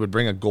he would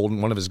bring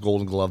one of his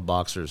Golden Glove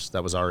boxers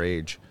that was our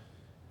age,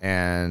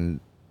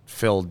 and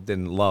Phil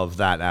didn't love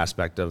that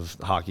aspect of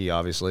hockey,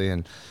 obviously,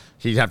 and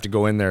he'd have to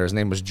go in there. His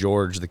name was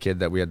George, the kid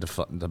that we had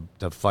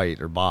to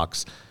fight or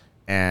box,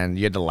 and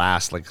you had to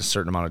last like a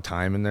certain amount of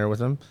time in there with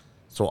him.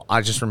 So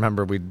I just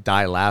remember we'd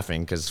die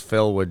laughing because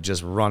Phil would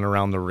just run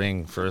around the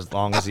ring for as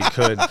long as he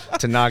could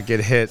to not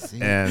get hit,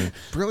 and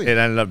Brilliant. it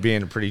ended up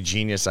being a pretty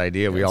genius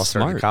idea. We all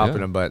started Smart, copying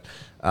yeah. him, but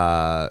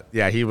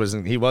he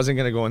wasn't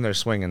going to go in there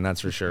swinging,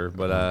 that's for sure.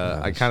 But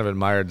I kind of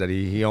admired that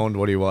he owned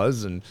what he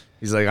was, and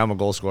he's like, I'm a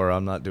goal scorer,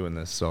 I'm not doing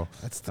this. So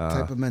That's the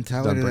type of done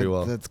mentality pretty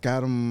well. that's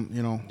got him,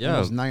 Yeah.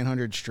 almost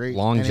 900 straight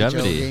Longevity.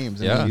 NHL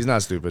games. I Yeah. mean, he's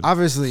not stupid.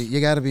 obviously, you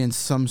got to be in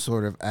some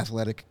sort of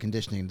athletic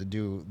conditioning to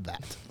do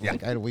that. Yeah.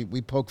 Like,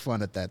 we poke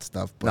fun at that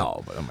stuff, but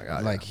No, but oh my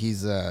God, like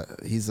he's a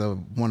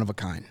one of a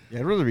kind.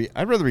 Yeah,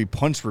 I'd rather be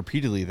punched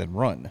repeatedly than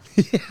run.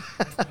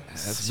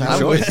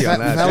 I'm with you on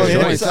that. valid too.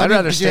 point. I'd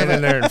rather Did you stand have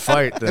in there and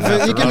fight than If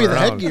have to you give me run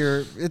the around.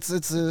 headgear, it's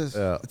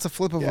a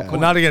flip of a Yeah. coin. But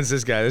not against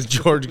this guy. This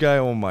George guy,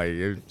 oh my,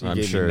 he I'm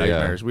gave sure, me yeah.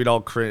 nightmares. We'd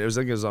all cringe. It was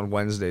like it was on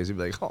Wednesdays. He'd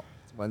be like, oh,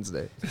 it's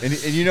Wednesday. And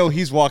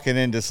he's walking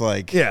in just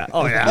like Yeah.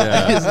 Oh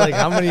yeah. He's like,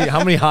 how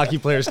many hockey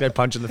players can I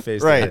punch in the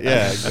face? right. today?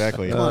 Yeah,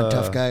 exactly. Come on,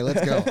 tough guy,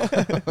 let's go.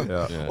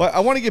 Yeah. Well, I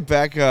want to get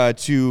back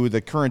to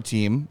the current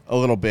team a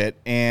little bit,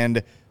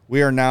 and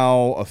we are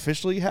now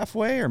officially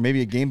halfway, or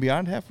maybe a game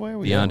beyond halfway.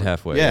 Beyond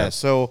halfway, Yeah. yeah.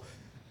 So,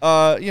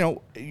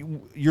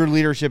 your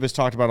leadership is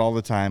talked about all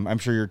the time. I'm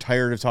sure you're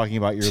tired of talking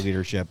about your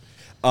leadership.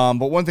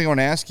 But one thing I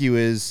want to ask you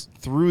is,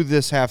 through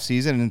this half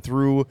season and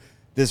through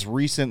this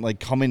recent like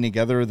coming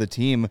together of the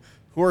team,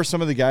 who are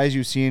some of the guys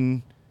you've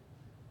seen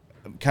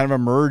kind of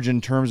emerge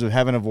in terms of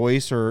having a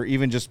voice, or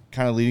even just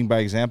kind of leading by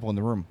example in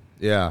the room?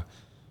 Yeah.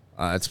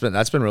 That's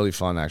been really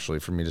fun actually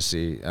for me to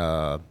see.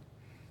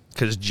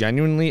 Because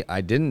genuinely,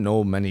 I didn't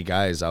know many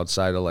guys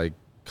outside of like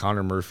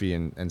Connor Murphy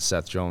and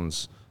Seth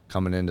Jones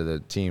coming into the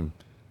team,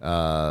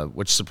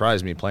 which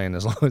surprised me playing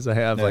as long as I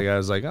have. Yeah. Like I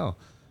was like, oh,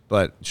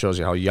 but it shows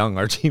you how young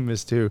our team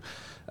is too.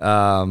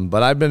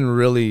 But I've been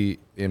really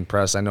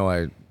impressed. I know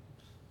I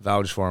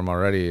vouched for him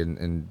already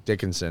in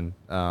Dickinson.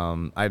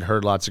 I'd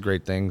heard lots of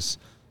great things,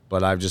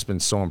 but I've just been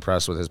so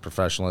impressed with his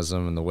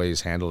professionalism and the way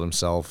he's handled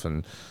himself,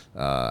 and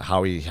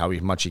how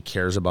much he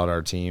cares about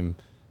our team,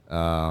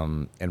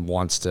 and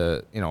wants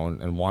to,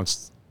 and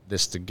wants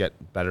this to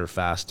get better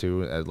fast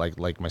too,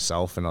 like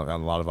myself and a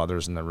lot of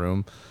others in the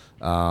room.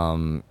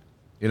 And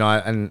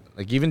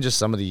like even just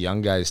some of the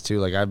young guys too.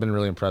 Like I've been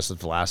really impressed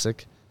with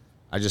Vlasic.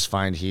 I just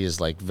find he is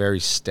like very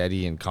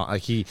steady and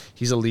like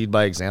he's a lead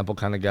by example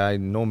kind of guy,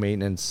 no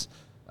maintenance.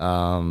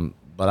 But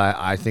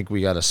I think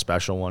we got a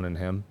special one in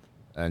him,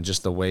 and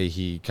just the way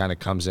he kind of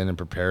comes in and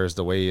prepares,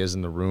 the way he is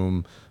in the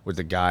room with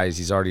the guys.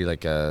 He's already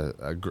like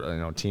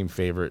a team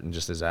favorite, and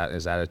just his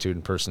attitude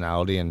and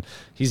personality. And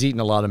he's eaten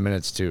a lot of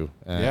minutes too.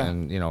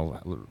 And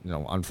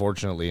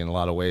unfortunately in a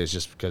lot of ways,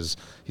 just because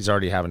he's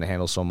already having to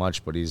handle so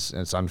much. But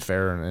it's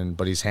unfair,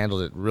 but he's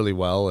handled it really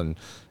well. And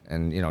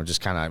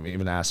just kind of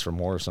even asked for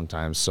more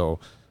sometimes. So,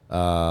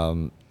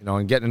 and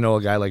getting to know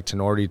a guy like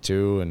Tenorti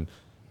too, and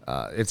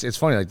it's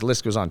funny, like the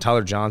list goes on.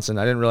 Tyler Johnson,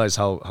 I didn't realize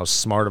how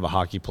smart of a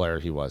hockey player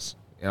he was.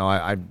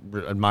 I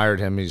admired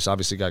him. He's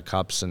obviously got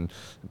cups and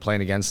playing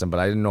against him, but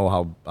I didn't know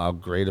how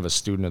great of a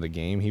student of the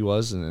game he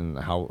was, and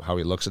how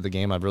he looks at the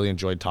game. I've really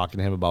enjoyed talking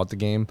to him about the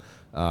game.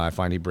 I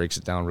find he breaks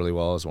it down really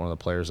well as one of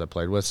the players I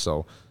played with.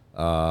 So,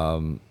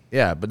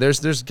 but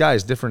there's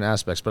guys, different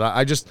aspects, but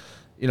I just,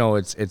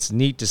 it's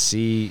neat to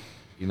see,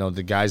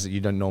 the guys that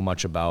you don't know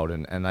much about.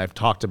 And I've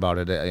talked about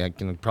it. I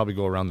can probably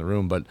go around the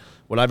room, but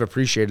what I've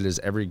appreciated is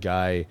every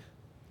guy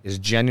is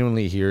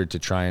genuinely here to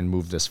try and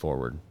move this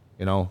forward,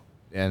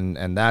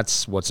 and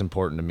that's what's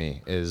important to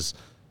me is,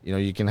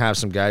 you can have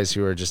some guys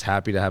who are just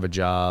happy to have a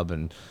job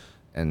and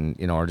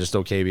are just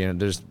okay being,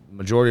 there's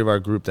majority of our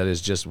group that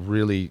is just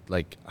really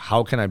like,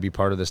 how can I be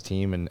part of this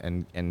team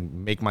and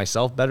make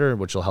myself better,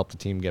 which will help the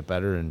team get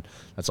better. And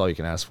that's all you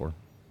can ask for.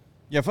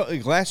 Yeah,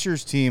 like last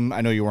year's team,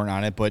 I know you weren't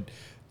on it, but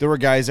there were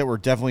guys that were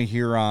definitely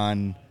here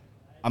on,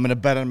 I'm going to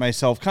bet on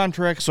myself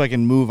contract so I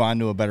can move on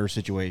to a better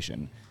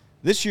situation.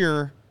 This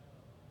year,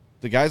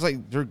 the guys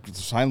they're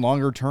signed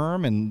longer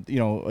term, and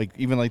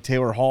even like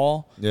Taylor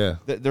Hall. Yeah,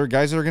 they're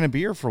guys that are going to be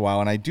here for a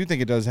while, and I do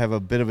think it does have a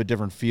bit of a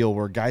different feel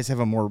where guys have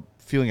a more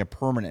feeling of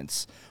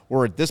permanence.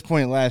 Where at this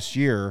point last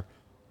year,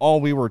 all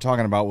we were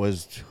talking about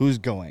was who's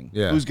going,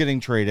 who's getting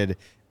traded,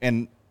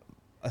 and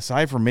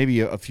aside from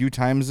maybe a few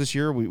times this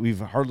year,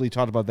 we've hardly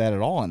talked about that at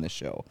all on this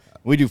show.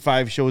 We do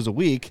 5 shows a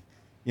week.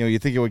 You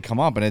think it would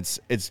come up, and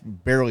it's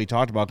barely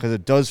talked about because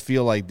it does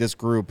feel like this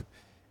group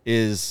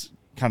is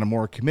kind of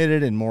more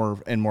committed and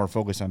more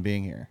focused on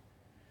being here.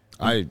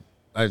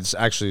 It's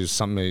actually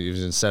something that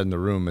even said in the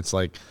room. It's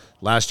like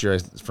last year,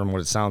 from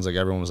what it sounds like,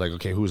 everyone was like,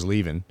 okay, who's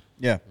leaving?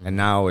 Yeah. And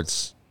now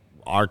it's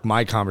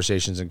my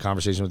conversations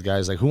with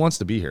guys like, who wants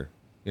to be here?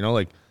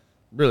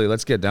 Really,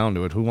 let's get down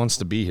to it. Who wants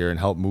to be here and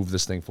help move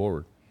this thing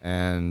forward?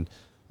 And,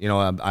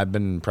 I've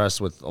been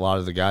impressed with a lot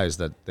of the guys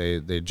that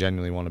they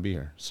genuinely want to be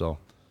here. So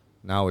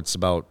now it's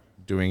about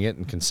doing it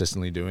and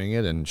consistently doing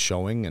it and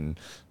showing. And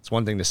it's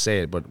one thing to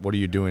say it, but what are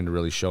you doing to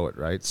really show it,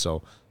 right?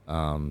 So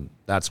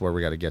that's where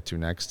we got to get to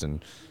next.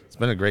 And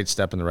been a great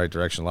step in the right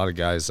direction. A lot of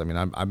guys, I mean,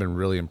 I've been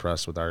really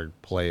impressed with our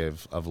play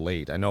of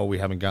late. I know we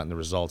haven't gotten the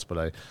results,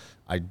 but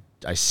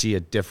I see a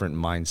different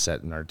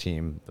mindset in our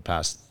team the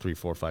past 3,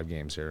 4, 5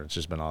 games here. It's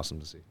just been awesome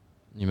to see.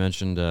 You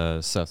mentioned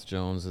Seth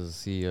Jones.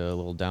 Is he a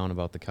little down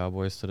about the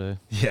Cowboys today?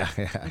 Yeah,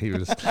 he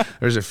was.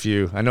 There's a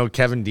few. I know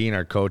Kevin Dean,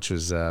 our coach,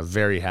 was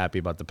very happy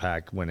about the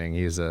Pack winning.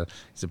 He's a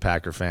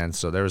Packer fan,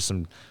 so there was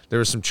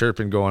some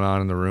chirping going on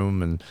in the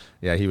room, and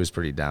yeah, he was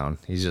pretty down.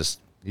 He just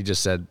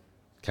said,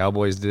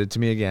 "Cowboys did it to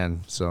me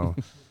again." So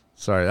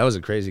sorry, that was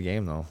a crazy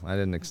game though. I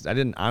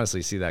didn't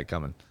honestly see that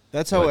coming.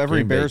 That's how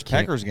every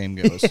Bears-Packers game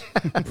goes.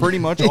 Pretty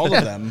much all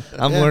of them.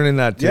 I'm learning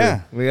that too.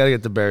 Yeah. We got to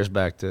get the Bears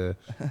back to.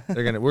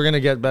 We're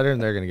gonna get better,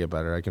 and they're gonna get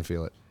better. I can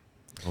feel it.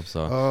 Hope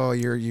so. Oh,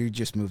 you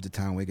just moved to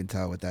town. We can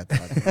tell with that.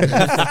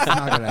 It's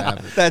not gonna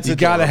happen. That's you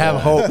got to have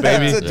hope,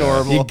 baby. That's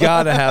adorable. You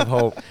got to have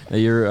hope. Now,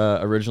 you're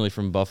originally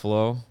from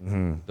Buffalo.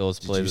 Mm-hmm. Bills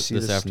played you see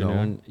this the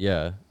afternoon. snow?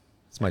 Yeah.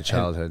 It's my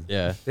childhood.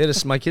 Yeah.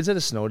 My kids had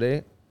a snow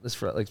day.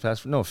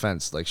 No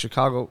offense, like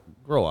Chicago,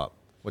 grow up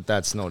with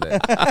that snow day.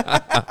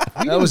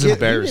 That was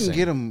embarrassing. We didn't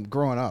get them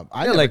growing up.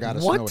 I Yeah, never like, got a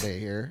what? snow day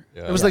here.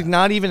 Yeah. It was like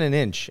not even an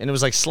inch, and it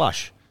was like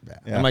slush. Yeah.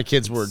 And my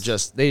kids were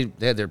just they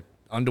had their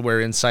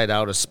underwear inside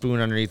out, a spoon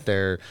underneath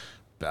their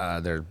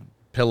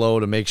pillow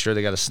to make sure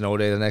they got a snow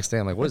day the next day.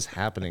 I'm like, what is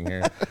happening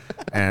here?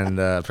 And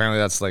apparently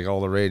that's like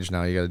all the rage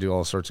now. You got to do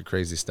all sorts of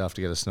crazy stuff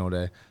to get a snow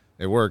day.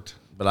 It worked,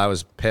 but I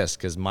was pissed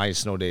because my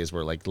snow days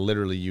were like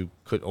literally you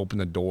could open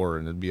the door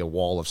and it'd be a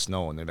wall of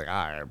snow, and they're like,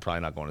 I'm probably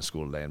not going to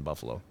school today in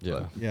Buffalo. Yeah.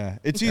 But, Yeah,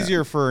 it's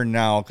easier for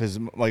now because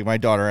like my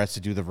daughter has to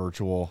do the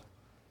virtual,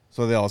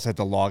 so they always have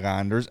to log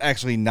on. There's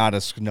actually not a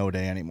snow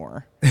day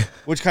anymore,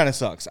 which kind of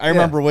sucks. I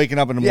remember waking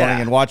up in the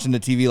morning and watching the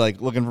TV,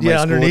 like looking for my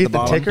school underneath at the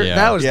bottom. ticker. Yeah.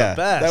 That was Yeah, the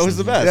best. that was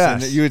the best.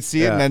 Yes. And you would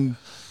see it Yeah. and then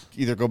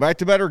either go back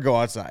to bed or go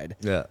outside.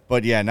 Yeah.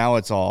 But yeah, now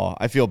it's all.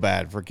 I feel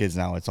bad for kids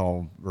now. It's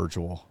all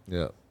virtual.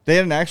 Yeah. They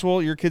had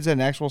your kids had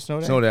an actual snow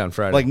day? Snow day on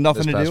Friday. Like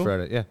nothing this to past do?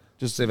 Friday. Yeah.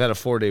 Just they've had a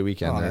 4-day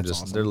weekend. Oh, They're that's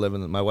just awesome. they're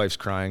living. My wife's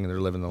crying and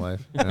they're living the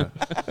life. Yeah.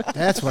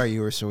 That's why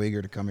you were so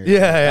eager to come here.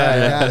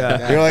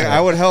 You're like,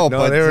 I would help, No,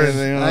 but they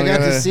were- I got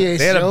to see a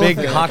They had a show big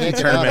for- hockey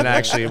tournament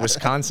actually,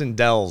 Wisconsin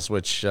Dells,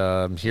 which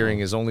I'm hearing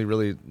is only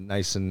really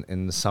nice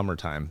in the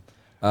summertime.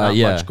 Not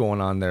yeah. much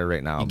going on there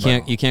right now.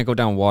 You can't go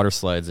down water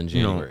slides in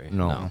January.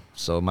 No.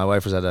 So my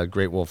wife was at a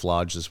Great Wolf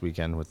Lodge this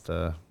weekend with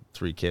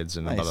 3 kids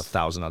and about Nice.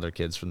 1,000 other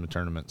kids from the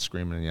tournament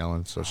screaming and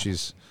yelling. So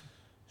she's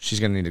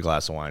gonna need a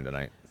glass of wine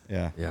tonight.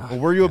 Yeah. Yeah. Well,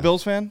 were you a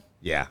Bills fan?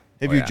 Yeah.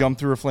 Have Oh, you yeah. jumped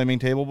through a flaming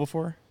table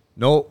before?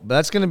 No,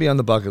 that's gonna be on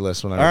the bucket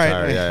list when I All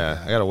right. retire.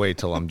 Yeah. I gotta wait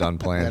till I'm done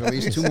Got playing. at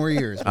least 2 more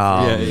years.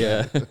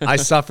 Yeah. I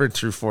suffered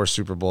through 4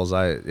 Super Bowls.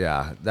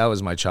 That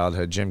was my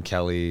childhood. Jim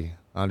Kelly,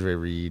 Andre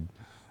Reed.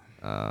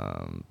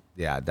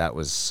 That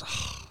was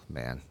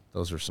man.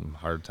 Those were some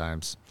hard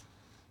times.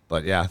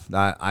 But yeah,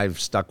 I've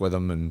stuck with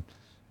them, and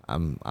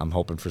I'm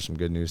hoping for some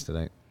good news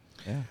tonight.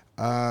 Yeah.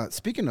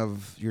 Speaking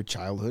of your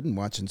childhood and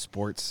watching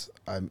sports,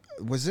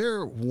 was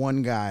there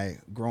one guy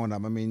growing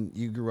up? I mean,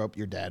 you grew up,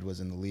 your dad was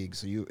in the league,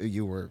 so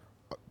you were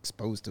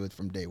exposed to it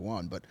from day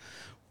one. But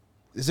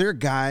is there a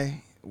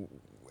guy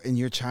in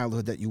your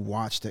childhood that you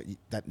watched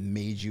that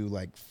made you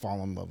like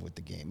fall in love with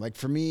the game? Like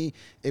for me,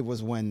 it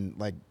was when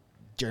like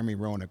Jeremy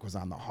Roenick was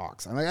on the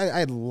Hawks.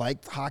 I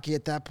liked hockey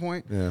at that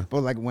point,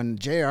 but like when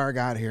JR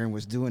got here and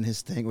was doing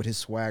his thing with his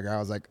swagger, I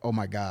was like, oh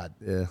my God,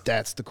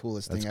 that's the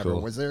coolest thing ever.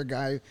 cool. Was there a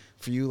guy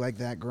for you like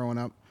that growing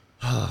up?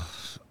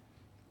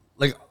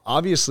 Like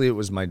obviously it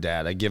was my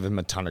dad. I give him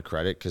a ton of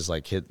credit because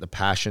like the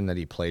passion that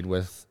he played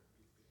with,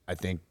 I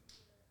think,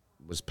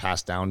 was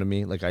passed down to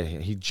me. Like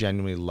he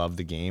genuinely loved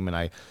the game, and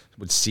I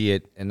would see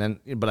it. And then,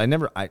 but I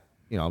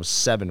was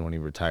 7 when he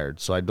retired,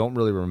 so I don't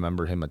really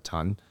remember him a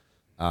ton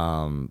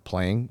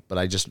playing. But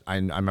I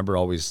remember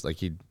always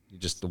like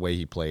just the way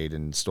he played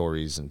and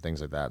stories and things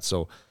like that.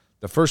 So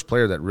the first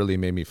player that really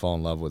made me fall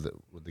in love with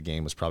the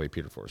game was probably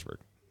Peter Forsberg,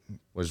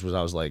 which was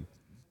I was like,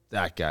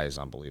 that guy is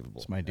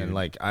unbelievable. my dude. And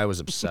like I was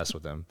obsessed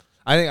with him.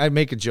 I think I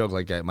make a joke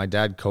like my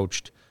dad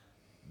coached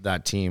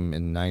that team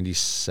in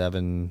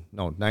 98,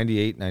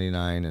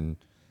 99, and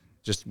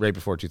just right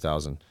before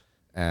 2000.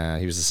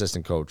 He was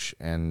assistant coach,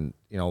 and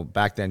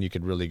back then you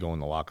could really go in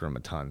the locker room a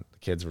ton. The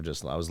kids were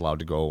I was allowed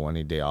to go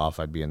any day off.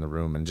 I'd be in the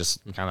room and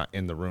just kind of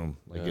in the room,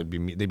 like they'd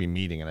be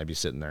meeting and I'd be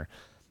sitting there.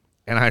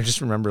 And I just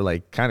remember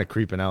like kind of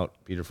creeping out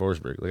Peter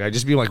Forsberg. Like I'd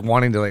just be like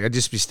wanting to I'd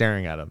just be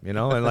staring at him,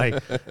 and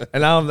like,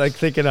 and now I'm like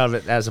thinking of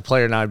it as a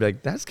player now. I'd be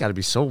like, that's got to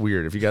be so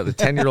weird if you got the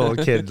 10-year-old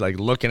kid like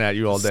looking at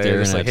you all day, Staring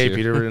just like, at hey you.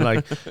 Peter, and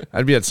like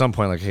I'd be at some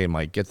point like, hey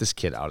Mike, get this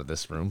kid out of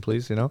this room,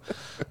 please,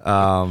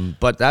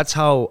 But that's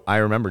how I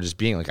remember just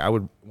being like,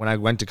 when I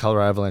went to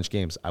Colorado Avalanche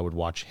games, I would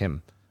watch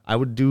him.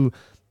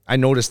 I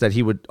noticed that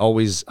he would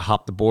always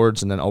hop the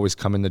boards and then always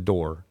come in the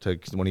door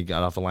when he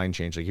got off a line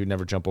change. Like he would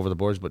never jump over the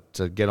boards, but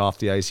to get off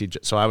the ice,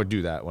 so I would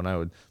do that when I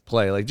would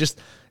play. Like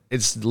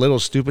it's little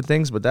stupid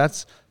things, but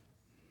that's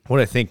what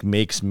I think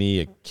makes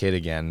me a kid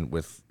again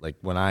with like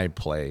when I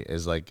play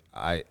is like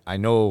I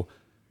know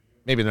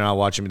maybe they're not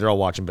watching. They're all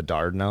watching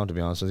Bedard now. To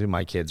be honest with you,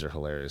 my kids are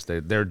hilarious.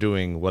 They're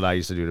doing what I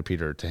used to do to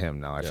Peter to him.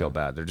 Now I feel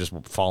bad. They're just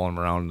following him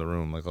around in the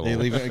room like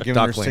little giving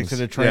ducklings. their stick to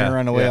the trainer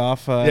on the way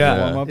off.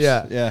 Warm-ups.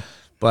 Yeah.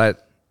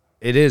 But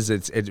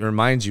it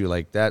reminds you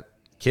like that.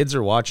 Kids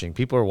are watching.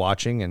 People are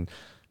watching, and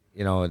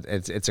you know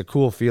it's a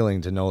cool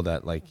feeling to know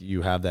that like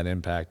you have that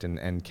impact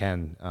and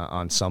can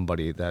on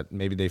somebody that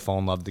maybe they fall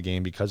in love with the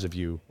game because of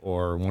you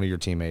or one of your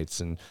teammates,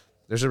 and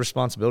there's a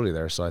responsibility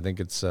there. So I think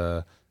it's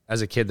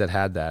as a kid that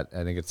had that,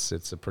 I think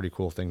it's a pretty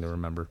cool thing to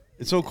remember.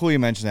 It's so cool you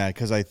mentioned that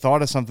because I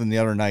thought of something the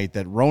other night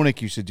that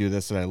Roenick used to do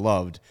this that I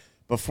loved.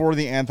 Before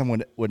the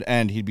anthem would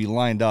end, he'd be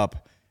lined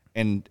up,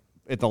 and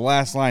at the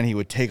last line, he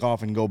would take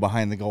off and go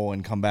behind the goal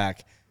and come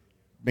back.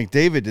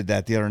 McDavid did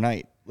that the other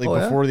night.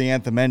 Before the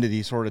anthem ended,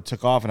 he sort of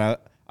took off, and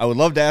I would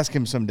love to ask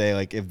him someday,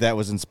 like, if that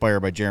was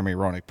inspired by Jeremy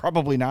Roenick.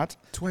 Probably not.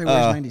 That's why he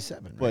wears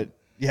 97, right? But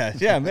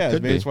yeah.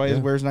 Maybe that's why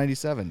he wears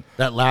 97.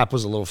 That lap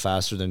was a little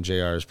faster than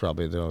JR's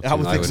probably though. I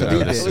would think so.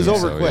 It was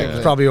over quick.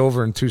 It's probably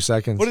over in 2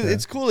 seconds. But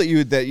it's cool that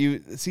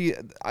you see.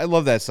 I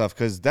love that stuff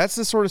because that's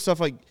the sort of stuff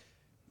like.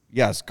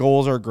 Yes,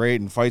 goals are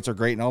great and fights are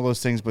great and all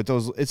those things, but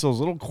it's those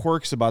little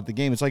quirks about the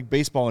game. It's like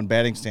baseball and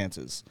batting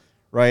stances,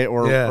 right?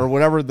 Or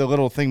whatever the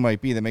little thing might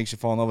be that makes you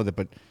fall in love with it.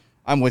 But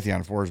I'm with you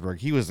on Forsberg.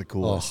 He was the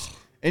coolest.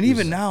 And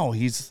even now,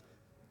 he's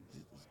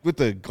with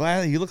the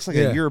glass. He looks like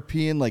a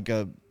European, like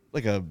a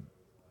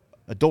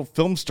adult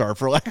film star,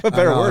 for lack of a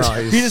better word. No,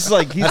 he's just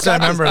like he's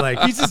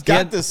just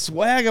got this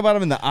swag about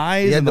him in the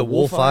eyes. He had and the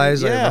wolf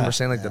eyes. Yeah. I remember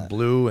saying like the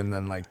blue, and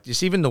then like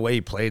just even the way he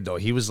played though.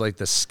 He was like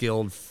the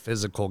skilled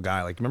physical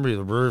guy. Like remember the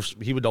reverse?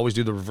 He would always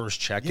do the reverse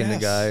check into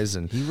guys,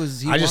 and he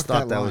I just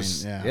thought that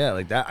was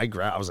like that.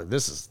 I was like,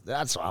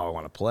 that's how I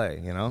want to play.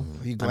 You know?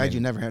 Are you glad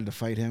you never had to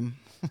fight him?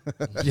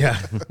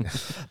 Yeah.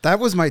 That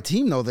was my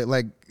team though. That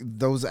like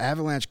those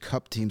Avalanche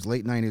Cup teams,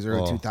 late 90s,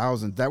 early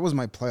 2000s. That was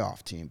my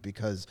playoff team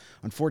because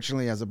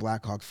unfortunately, as a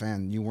Blackhawk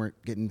fan, you weren't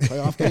getting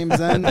playoff games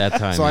then. At that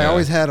time, so I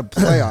always had a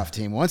playoff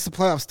team. Once the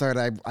playoffs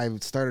started, I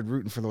started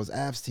rooting for those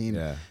Avs teams.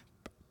 Yeah.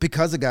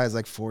 Because of guys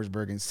like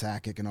Forsberg and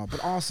Sakic and all,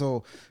 but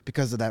also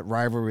because of that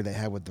rivalry they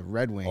had with the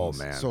Red Wings. Oh,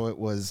 man. So it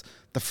was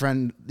the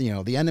friend, the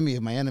enemy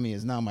of my enemy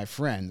is now my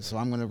friend. So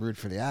I'm going to root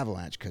for the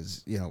Avalanche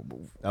because,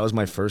 That was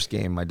my first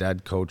game. My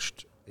dad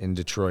coached in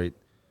Detroit,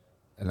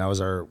 and that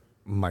was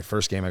my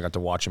first game. I got to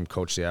watch him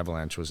coach the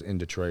Avalanche was in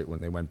Detroit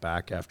when they went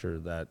back after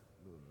that,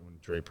 when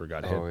Draper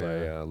got hit by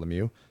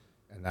Lemieux,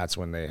 and that's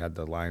when they had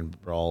the line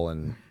brawl,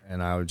 and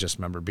I would just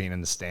remember being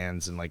in the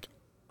stands and like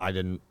I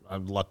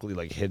luckily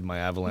like hid my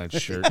Avalanche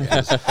shirt.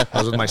 I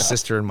was with my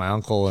sister and my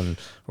uncle, and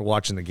we're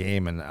watching the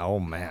game, and oh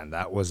man,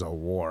 that was a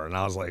war. And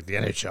I was like, the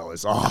NHL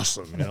is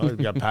awesome. You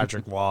got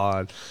Patrick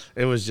Waugh.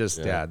 It was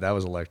just that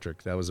was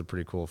electric. That was a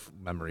pretty cool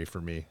memory for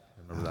me.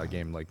 I remember that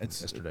game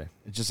yesterday.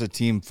 It's just a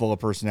team full of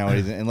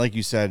personalities, and like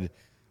you said,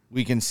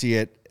 we can see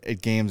it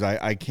at games.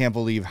 I can't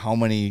believe how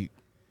many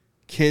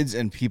kids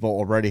and people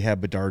already have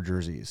Bedard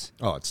jerseys.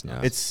 Oh, it's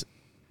nuts. It's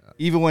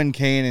even when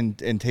Kane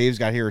and Taves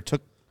got here, it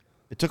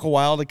took a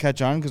while to catch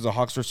on because the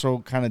Hawks were so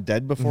kind of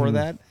dead before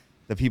that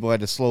people had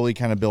to slowly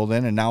kind of build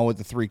in. And now with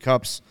the 3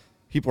 cups,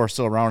 people are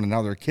still around, and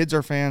now their kids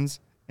are fans,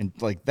 and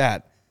like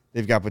that,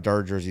 they've got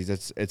Bedard jerseys.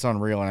 It's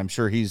unreal, and I'm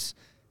sure he's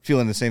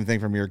feeling the same thing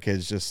from your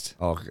kids. Just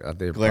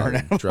they're glaring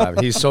at him.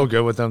 driving. He's so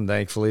good with them,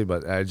 thankfully.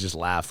 But I just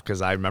laugh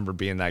because I remember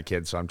being that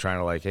kid. So I'm trying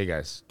to like, hey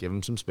guys, give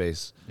him some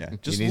space. Yeah,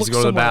 he needs to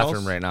go to the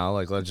bathroom right now.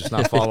 Like, let's just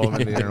not follow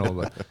him in the urinal.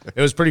 But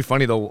it was pretty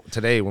funny though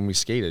today when we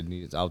skated. And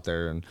he's out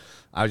there, and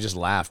I just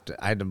laughed.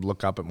 I had to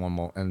look up at one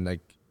moment, and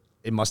like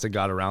it must have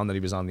got around that he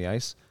was on the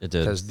ice. It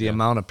did, because the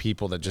amount of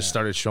people that just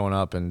started showing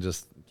up and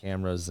just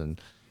cameras, and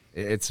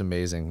it's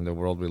amazing the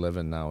world we live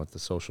in now with the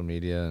social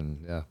media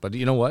and But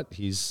you know what?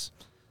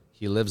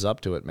 He lives up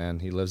to it, man.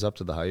 He lives up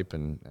to the hype,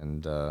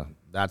 and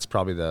that's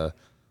probably the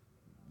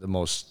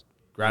most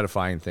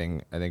gratifying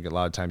thing. I think a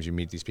lot of times you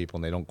meet these people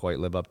and they don't quite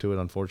live up to it,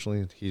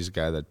 unfortunately. He's a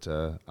guy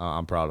that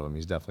I'm proud of him.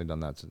 He's definitely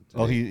done that today.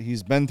 Well,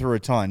 he's been through a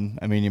ton.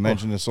 I mean, you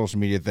mentioned the social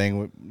media thing.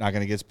 We're not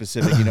going to get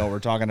specific. What we're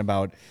talking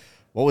about.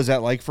 What was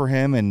that like for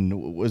him,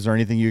 and was there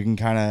anything you can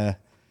kind of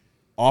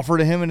offer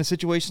to him in a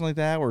situation like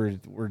that where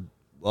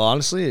well,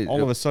 honestly,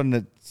 all of a sudden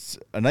it's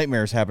a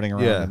nightmare is happening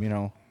around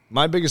him,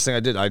 My biggest thing I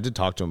did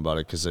talk to him about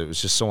it because it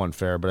was just so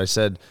unfair. But I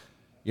said,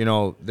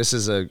 this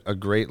is a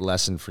great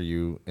lesson for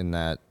you in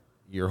that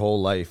your whole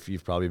life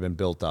you've probably been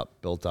built up,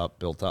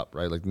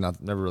 right? Like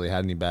never really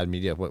had any bad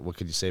media. What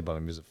could you say about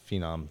him? He was a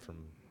phenom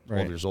from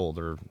 12 years old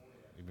or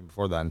even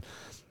before then.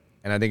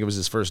 And I think it was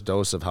his first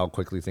dose of how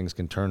quickly things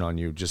can turn on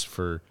you just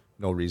for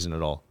no reason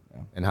at all.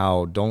 Yeah. And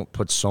how don't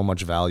put so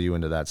much value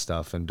into that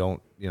stuff and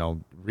don't,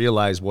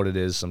 realize what it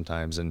is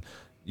sometimes. And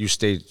you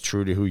stay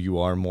true to who you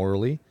are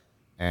morally.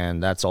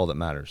 And that's all that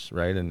matters,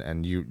 right?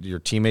 And your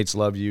teammates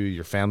love you,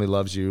 your family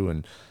loves you,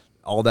 and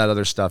all that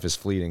other stuff is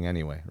fleeting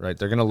anyway, right?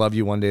 They're going to love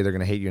you one day, they're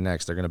going to hate you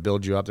next. They're going to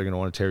build you up, they're going to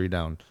want to tear you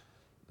down.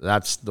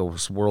 That's the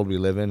world we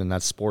live in, and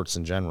that's sports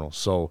in general.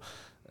 So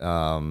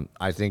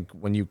I think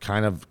when you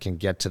kind of can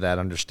get to that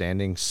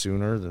understanding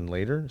sooner than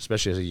later,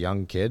 especially as a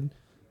young kid,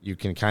 you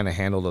can kind of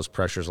handle those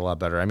pressures a lot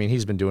better. I mean,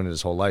 he's been doing it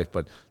his whole life,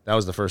 but that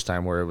was the first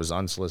time where it was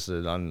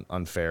unsolicited,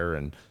 unfair,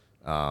 and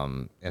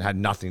it had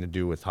nothing to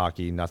do with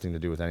hockey, nothing to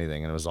do with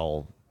anything, and it was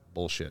all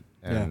bullshit.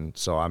 And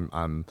so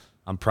I'm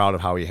proud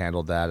of how he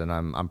handled that, and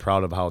I'm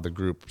proud of how the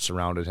group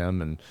surrounded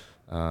him, and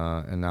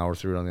now we're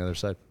through it on the other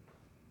side.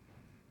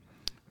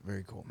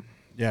 Very cool.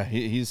 Yeah,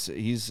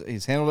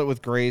 he's handled it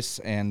with grace,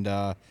 and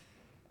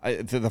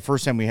the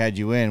first time we had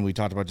you in, we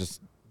talked about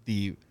just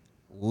the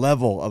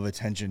level of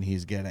attention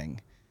he's getting,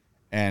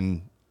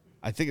 and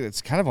I think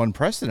it's kind of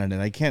unprecedented.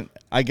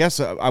 I guess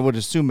I would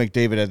assume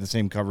McDavid had the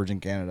same coverage in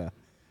Canada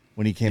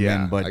when he came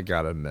in, but I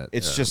gotta admit,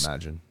 it's just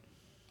imagine.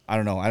 I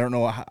don't know. I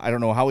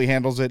don't know how he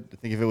handles it. I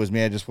think if it was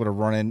me, I just would have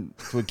run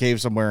into a cave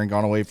somewhere and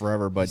gone away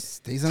forever. But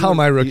that's how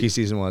my rookie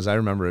season was. I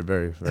remember it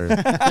very, very.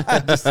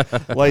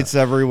 Lights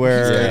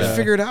everywhere. He's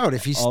figured out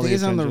if he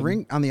stays on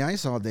the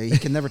ice all day, he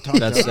can never talk.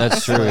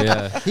 That's true.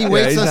 Yeah, he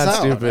waits us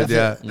out. Stupid.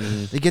 Yeah,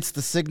 he gets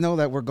the signal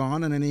that we're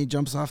gone, and then he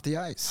jumps off the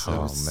ice.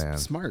 So man,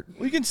 smart.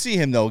 We can see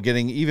him though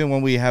getting, even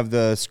when we have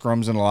the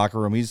scrums in the locker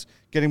room, he's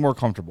getting more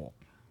comfortable.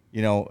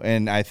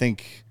 And I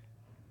think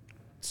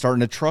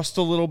starting to trust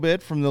a little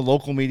bit from the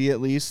local media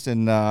at least,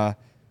 and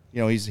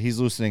he's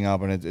loosening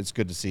up, and it's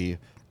good to see.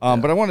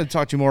 But I wanted to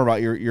talk to you more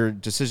about your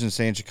decision to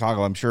stay in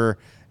Chicago. I'm sure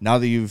now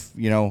that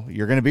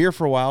you're going to be here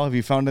for a while, have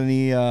you found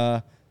any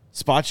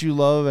spots you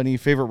love, any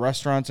favorite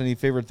restaurants, any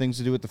favorite things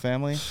to do with the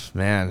family?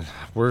 Man,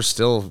 we're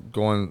still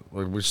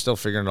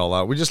figuring it all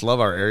out. We just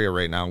love our area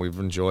right now. We've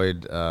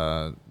enjoyed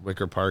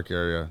Wicker Park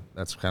area.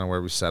 That's kind of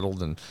where we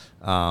settled, and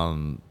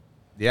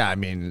I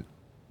mean,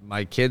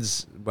 my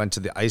kids went to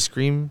the ice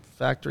cream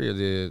factory.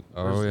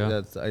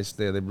 That's the ice.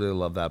 They really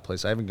love that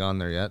place. I haven't gone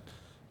there yet.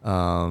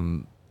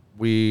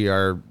 We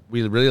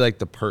really like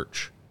the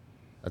Perch.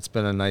 That's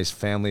been a nice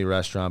family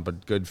restaurant,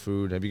 but good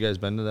food. Have you guys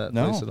been to that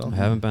place at all? I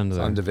haven't been to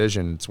that. On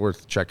Division. It's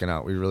worth checking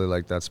out. We really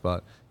like that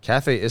spot.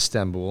 Cafe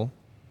Istanbul.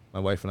 My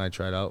wife and I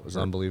tried out. It was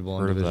unbelievable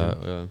on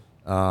Division.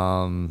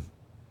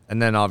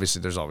 And then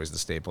obviously there's always the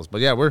staples.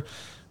 But yeah,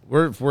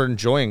 we're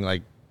enjoying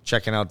like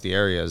checking out the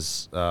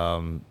areas.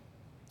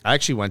 I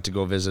actually went to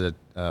go visit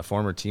a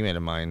former teammate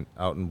of mine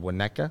out in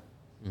Winnetka.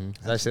 Did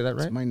I say that right?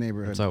 That's my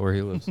neighborhood. Is that where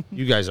he lives?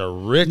 You guys are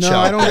rich. No,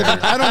 out I don't there.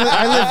 live.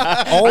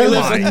 I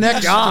live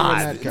next to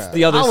Winnetka. It's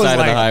the other side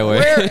of the highway.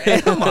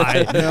 Where am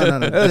I?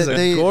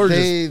 No.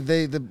 Gorgeous.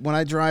 They when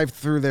I drive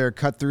through there,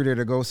 cut through there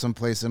to go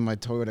someplace in my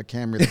Toyota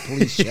Camry, the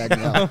police check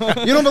me out.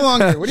 You don't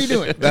belong here. What are you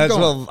doing? That's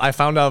well. I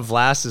found out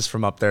Vlass is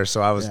from up there,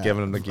 so I was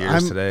giving him the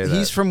gears today.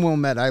 He's from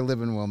Wilmette. I live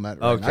in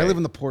Wilmette. Right Okay. now. I live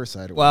in the poor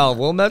side of Well,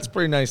 Wilmette. Wilmette's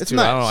pretty nice too.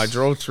 nice. I don't know. I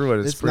drove through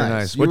it. It's pretty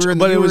nice. You were in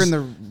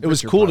the It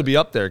was richer cool to part. be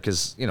up there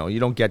because you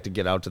don't get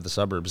out to the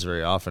suburbs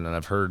very often, and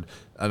I've heard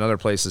another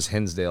place is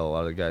Hinsdale. A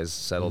lot of guys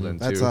settled in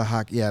That's too. a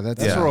hockey. Yeah, that's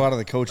That's where a lot of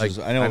the coaches.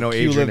 Like, I know Q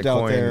Adrian lived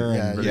out Aucoin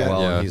there. pretty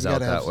well, and he's out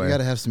that way. You got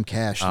to have some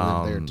cash to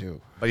live there too.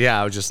 But yeah,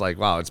 I was just like,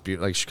 wow, it's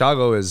beautiful. Like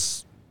Chicago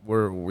is,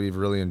 we've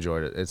really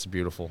enjoyed it. It's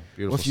beautiful,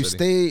 beautiful. Well, if you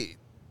city. stay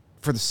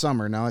for the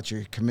summer, now that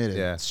you're committed,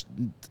 Yeah.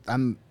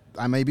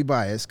 I may be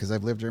biased because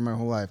I've lived here my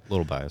whole life. A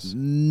little biased.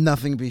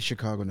 Nothing beats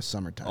Chicago in the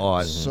summertime. Oh,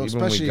 so even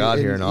when we especially got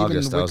here in even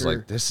August, I was Wicker-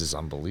 like, this is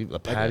unbelievable. The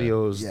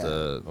patios,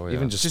 yeah.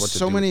 even just what to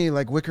so do. many,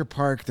 like Wicker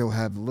Park, they'll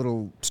have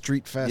little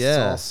street fests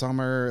Yeah. all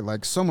summer,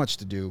 like so much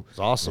to do. It's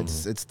awesome.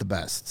 It's the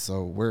best.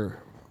 So we're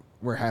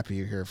happy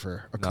you're here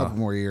for a couple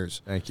more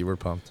years. Thank you. We're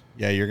pumped.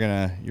 Yeah, you're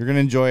gonna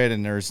enjoy it,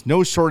 and there's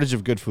no shortage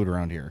of good food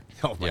around here.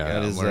 Oh my Yeah, god,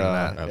 That I'm is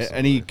learning that.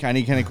 any kind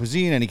of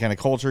cuisine, any kind of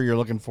culture you're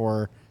looking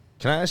for.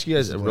 Can I ask you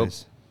guys a real?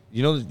 place. Do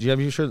you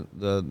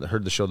have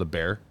heard the show The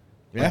Bear?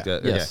 Yeah.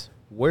 Yes.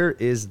 Where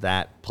is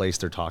that place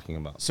they're talking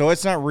about? So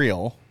it's not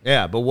real.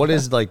 Yeah, but what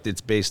is like it's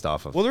based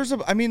off of? Well, there's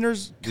kind like, of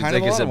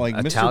a is lot it of like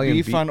Mr. Italian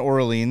Beef beef? on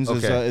Orleans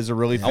is a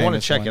really famous I want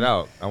to check one. it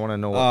out. I want to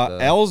know what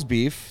Al's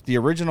Beef, the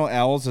original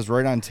Al's, is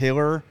right on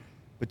Taylor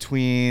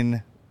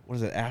between what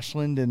is it,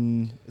 Ashland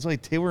and it's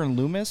like Taylor and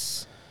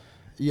Loomis.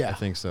 Yeah, I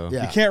think so.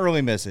 Yeah. You can't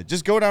really miss it.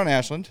 Just go down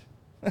Ashland,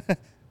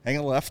 hang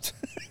a left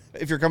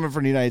if you're coming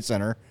from the United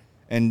Center,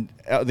 and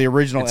the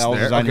original it's Al's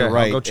there? is on Okay, your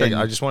right. I'll go check. and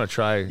I just want to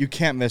try. You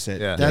can't miss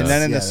it. Yeah. And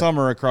then in the Yeah.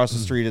 summer, across the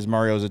street is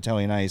Mario's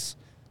Italian Ice,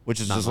 which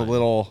is just mine. a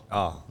little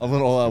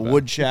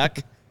wood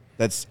shack.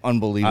 That's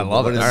unbelievable. I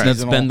love it. But it's All right. That's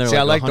seasonal. been there See,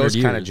 I like 100 those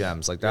kind of years.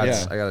 gems. Like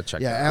that's Yeah. I gotta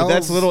check. Yeah, that. But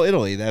that's Al's- Little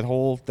Italy. That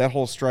whole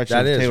stretch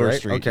That of is Taylor right.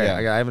 Street. Okay,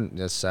 Yeah. I haven't.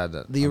 It's sad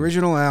that The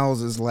original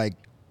Al's is like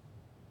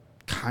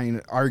kind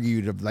of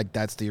argued of like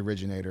that's the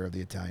originator of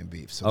the Italian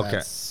beef. So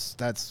Okay.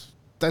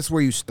 that's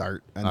where you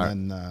start, and All right.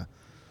 then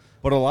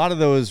But a lot of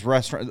those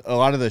restaurants, a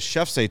lot of the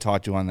chefs they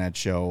talked to on that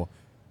show,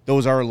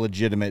 those are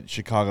legitimate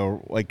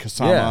Chicago. Like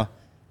Kasama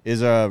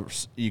is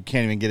you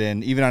can't even get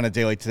in. Even on a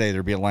day like today,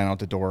 there'd be a line out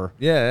the door.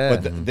 Yeah,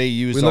 But they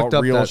use We all looked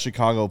up real that-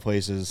 Chicago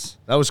places.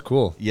 That was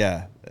cool.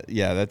 Yeah.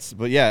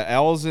 But yeah,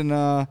 Al's and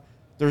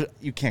there's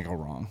you can't go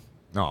wrong.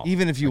 No,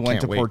 Even if you I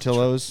went to can't wait.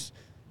 Portillo's,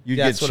 you'd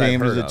Yeah, get that's what I've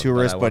shamed as heard a of,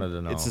 tourist, but I but wanted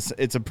to know.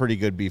 it's a pretty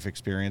good beef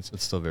experience.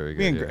 It's still very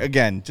Me and good. Yeah.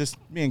 again, just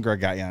me and Greg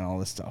got you on all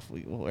this stuff.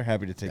 We're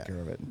happy to take care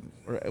of it.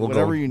 We'll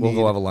Whatever go, you we'll need.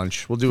 go have a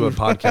lunch. We'll do a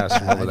podcast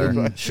from over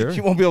there. Sure.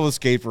 You won't be able to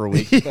skate for a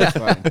week. That's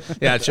fine.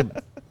 Yeah, it should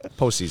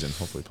postseason.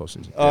 Hopefully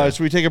postseason.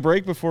 Should we take a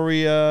break before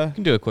we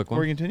Can do a quick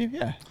before we one. continue?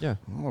 Yeah. Yeah.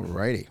 All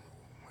righty.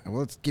 Well,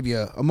 let's give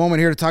you a moment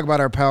here to talk about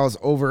our pals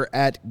over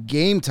at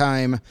Game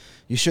Time.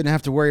 You shouldn't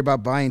have to worry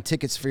about buying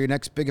tickets for your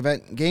next big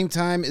event. Game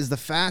Time is the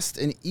fast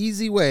and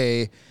easy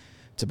way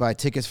to buy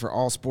tickets for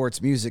all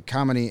sports, music,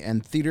 comedy,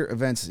 and theater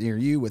events near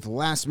you with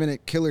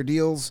last-minute killer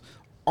deals,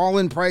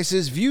 all-in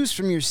prices, views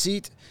from your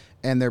seat,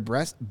 and their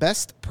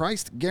best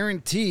priced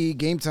guarantee.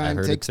 Game Time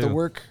heard it takes the too.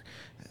 work.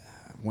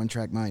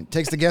 One-track mind.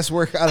 Takes the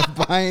guesswork out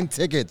of buying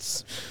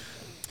tickets.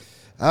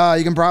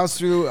 You can browse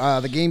through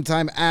the Game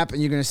Time app,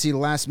 and you're going to see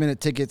last-minute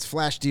tickets,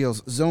 flash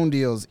deals, zone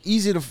deals.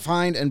 Easy to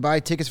find and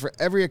buy tickets for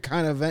every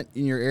kind of event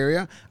in your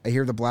area. I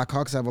hear the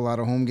Blackhawks have a lot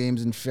of home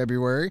games in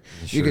February.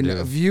 You sure can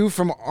do. view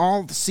from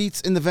all the seats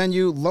in the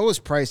venue,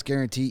 lowest price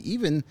guarantee,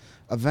 even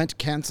event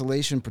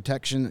cancellation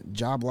protection,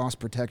 job loss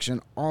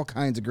protection, all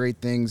kinds of great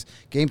things.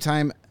 Game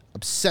Time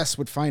obsessed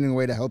with finding a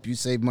way to help you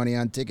save money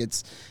on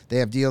tickets. They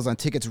have deals on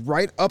tickets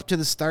right up to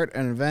the start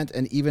of an event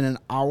and even an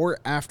hour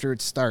after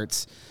it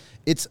starts.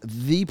 It's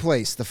the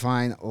place to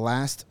find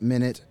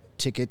last-minute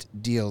ticket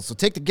deals. So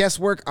take the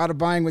guesswork out of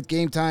buying with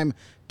Game Time.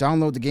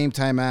 Download the Game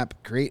Time app,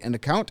 create an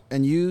account,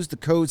 and use the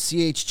code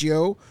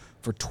CHGO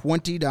for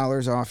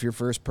 $20 off your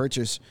first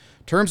purchase.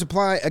 Terms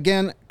apply.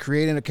 Again,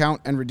 create an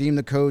account and redeem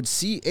the code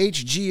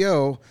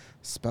CHGO.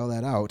 Spell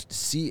that out,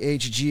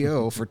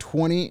 CHGO, for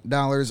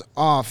 $20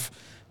 off.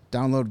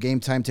 Download Game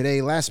Time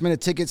today.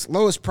 Last-minute tickets,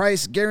 lowest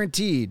price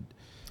guaranteed.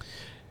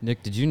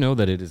 Nick, did you know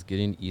that it is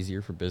getting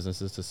easier for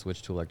businesses to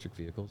switch to electric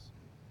vehicles?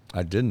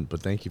 I didn't,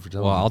 but thank you for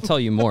telling Well, me. I'll tell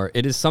you more.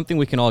 It is something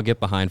we can all get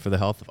behind for the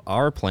health of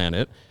our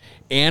planet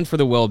and for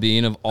the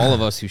well-being of all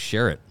of us who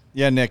share it.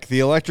 Yeah, Nick, the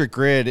electric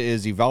grid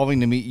is evolving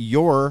to meet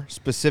your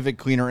specific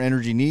cleaner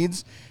energy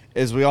needs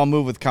as we all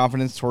move with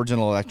confidence towards an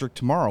electric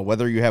tomorrow.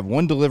 Whether you have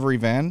one delivery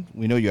van,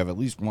 we know you have at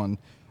least one,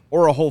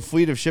 or a whole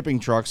fleet of shipping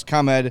trucks,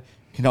 ComEd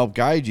can help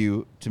guide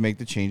you to make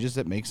the changes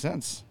that make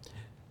sense.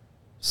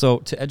 So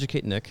to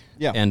educate Nick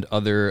Yeah. and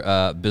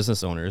other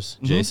business owners,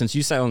 Jay, since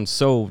you sound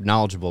so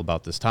knowledgeable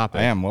about this topic,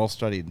 I am well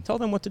studied. tell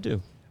them what to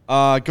do.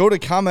 Go to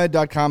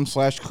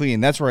comed.com/clean.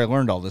 That's where I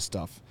learned all this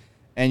stuff.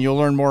 And you'll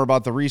learn more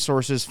about the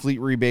resources, fleet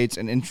rebates,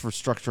 and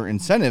infrastructure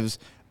incentives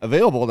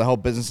available to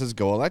help businesses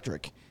go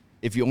electric.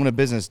 If you own a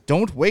business,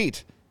 don't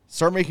wait.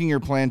 Start making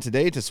your plan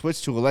today to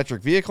switch to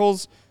electric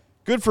vehicles.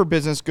 Good for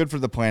business, good for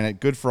the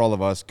planet, good for all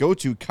of us. Go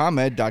to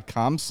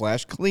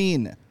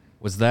comed.com/clean.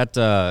 Was that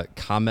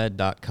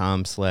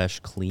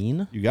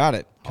comed.com/clean? You got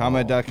it.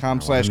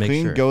 Comed.com/clean.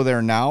 make sure. Go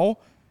there now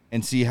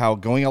and see how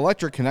going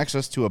electric connects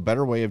us to a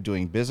better way of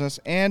doing business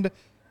and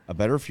a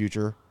better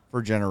future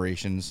for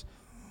generations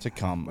to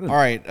come. All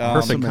right.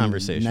 Perfect Some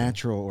conversation.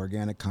 Natural,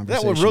 organic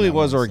conversation. really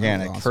was That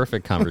organic. awesome.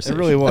 Perfect It conversation.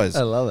 really was.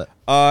 I love it.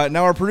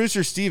 Now, our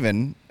producer,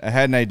 Steven,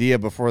 had an idea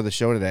before the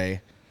show today,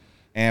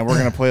 and we're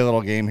going to play a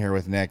little game here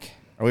with Nick.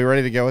 Are we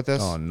ready to go with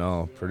this? Oh,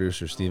 no.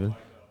 Producer Steven.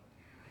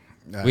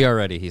 We are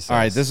ready, he says. All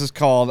right. This is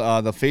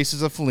called The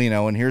Faces of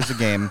Foligno, and here's the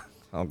game.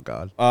 Oh,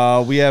 God.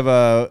 We have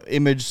a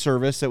image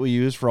service that we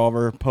use for all of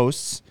our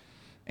posts,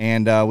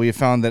 and we have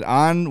found that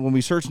when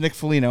we search Nick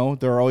Foligno,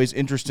 there are always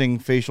interesting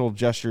facial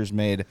gestures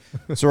made.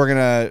 So we're going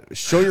to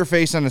show your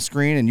face on the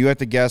screen, and you have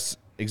to guess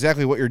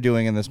exactly what you're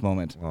doing in this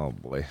moment. Oh,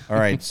 boy. All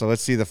right, so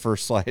let's see the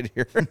first slide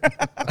here.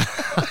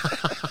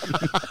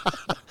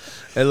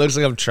 It looks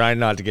like I'm trying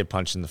not to get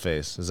punched in the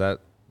face. Is that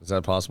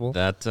possible?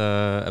 That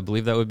I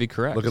believe that would be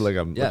correct. Looking like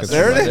I'm Yes, looking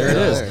There it through is. my- There it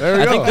is. There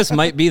we I go. think this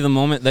might be the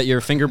moment that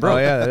your finger broke. Oh,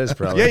 yeah, that is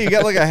probably. Yeah, you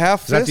got like a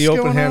half Is that fist the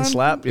open going hand on?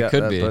 slap? Yeah,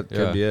 could be, That yeah.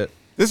 could be it.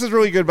 This is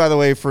really good, by the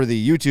way, for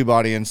the YouTube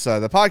audience.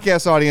 The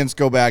podcast audience,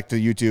 go back to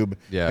YouTube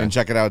Yeah. and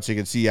check it out so you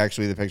can see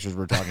actually the pictures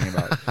we're talking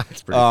about.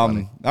 It's pretty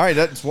funny. All right,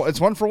 it's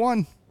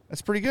 1-for-1.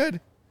 That's pretty good.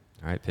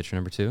 All right, picture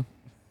number 2.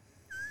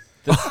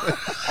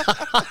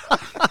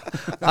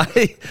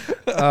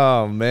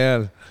 Oh,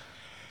 man.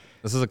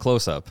 This is a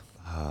close-up.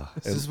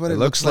 This is what it it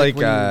looks looks like,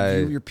 like, when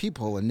you view your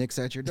peephole and Nick's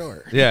at your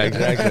door. Yeah,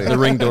 exactly. The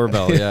Ring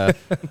doorbell, yeah.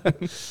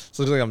 This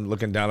looks like I'm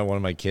looking down at one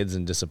of my kids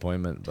in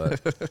disappointment,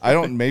 but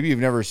Maybe you've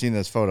never seen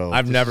this photo.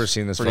 I've never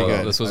seen this Pretty photo.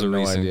 good. This was I a have no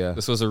recent. idea.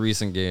 This was a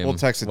recent game. We'll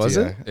text it Was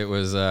to you. it? It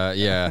was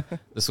yeah.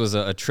 This was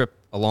a trip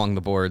along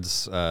the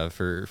boards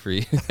for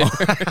you.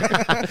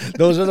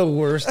 Those are the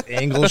worst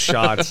angle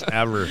shots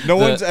ever. No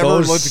one's ever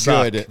those looked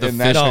suck. good the in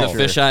that fish, picture.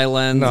 the fisheye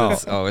lens.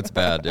 No. It's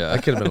bad. Yeah.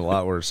 That could have been a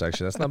lot worse,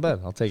 actually. That's not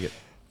bad. I'll take it.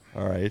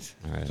 All right.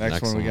 All right,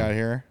 Next one we got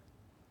here.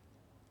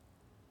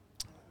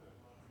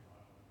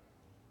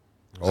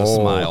 A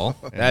smile.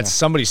 That's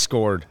somebody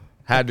scored.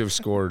 Had to have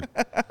scored.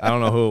 I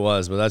don't know who it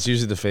was, but that's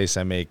usually the face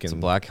I make. It's a In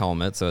black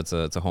helmet, so it's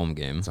a home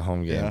game. It's a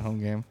home game. Yeah, home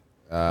game.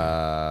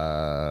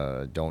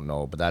 Don't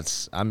know, but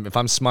if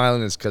I'm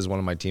smiling, it's because one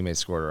of my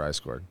teammates scored or I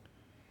scored.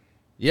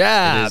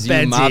 Yeah, It is you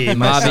Benty.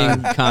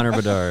 mobbing Connor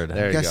Bedard.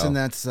 There I'm you guessing go.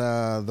 that's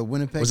the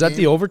Winnipeg. Was that game?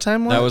 the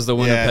overtime one? That was the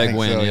Yeah, I Winnipeg think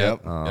win. so,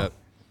 Yep. Oh. Yep.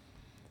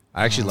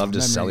 I actually loved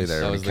his celly memories. there.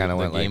 That He was kind of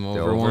the went like game the over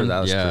over. one? That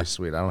was Yeah. pretty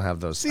sweet. I don't have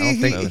those. I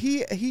See, don't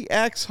think he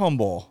acts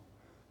humble.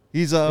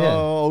 He's Yeah.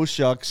 oh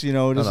shucks, just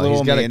no, little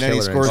he's got me, a and then he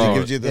killer scores. He instinct.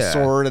 gives you the Yeah.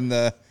 sword and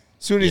the.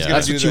 Soon he's Yeah. gonna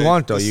That's do what the, you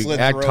want, though. the You slit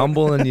act throat.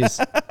 humble and you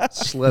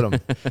slit him.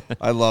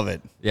 I love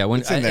it. Yeah,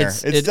 when It's in there.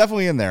 It's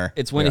definitely in there.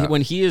 It's when Yeah.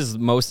 when he is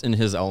most in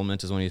his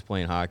element is when he's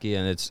playing hockey,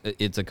 and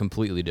it's a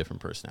completely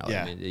different personality.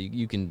 Yeah. I mean,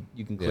 you can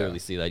clearly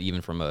see that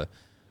even from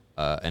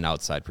an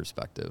outside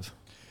perspective.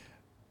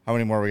 How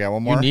many more we got?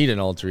 One more. You need an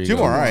alter ego. Two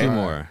more, all right. Two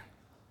more.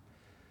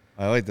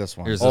 I like this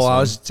one. Here's Oh,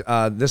 this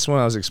one. this one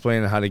I was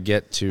explaining how to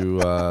get to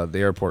the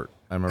airport.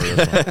 I remember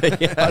this one. How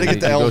to get You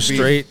to go LB.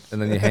 straight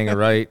and then you hang a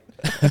right.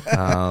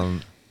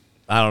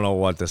 I don't know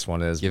what this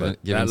one is, Give but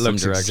it- give that it some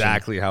looks direction.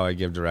 exactly how I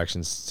give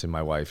directions to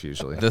my wife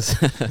usually. This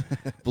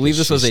believe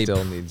this She was a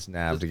still needs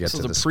nav to get this to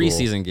was the a school.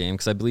 preseason game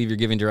because I believe you're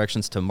giving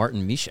directions to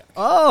Martin Mishak.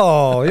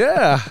 Oh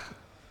yeah.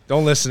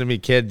 Don't listen to me,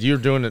 kid. You're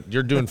doing it.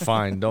 You're doing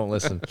fine. Don't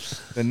listen.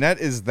 The net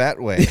is that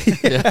way.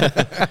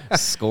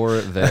 Score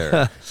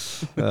there.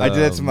 I did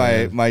it to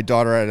my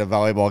daughter at a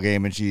volleyball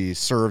game, and she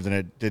served, and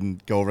it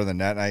didn't go over the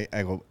net. And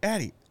I go,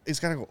 Addie,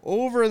 it's got to go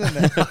over the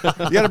net.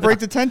 You got to break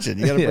the tension.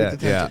 You got to break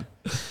the Yeah, tension.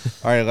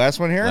 All right, last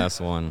one here. Last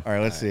one. All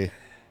right, let's see.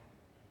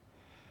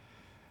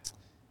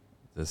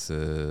 This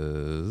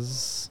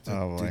is.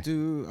 Oh boy.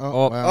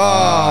 Oh.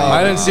 wow.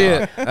 I didn't see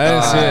it. I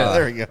didn't see it.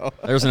 There we go.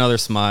 There's another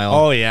smile.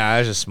 Oh yeah,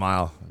 I just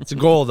smile. It's a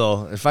goal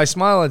though. If I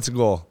smile, it's a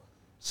goal.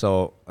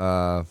 So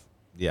yeah.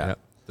 Yep.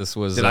 This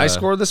was. Did I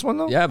score this one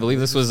though? Yeah, I believe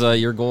this was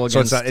your goal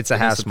So against. it's a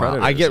half against the smile.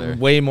 I Predators get there.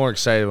 way more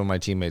excited when my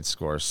teammates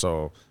score,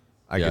 so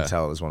I Yeah. could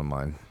tell it was one of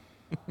mine.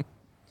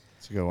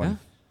 It's a good one. Yeah,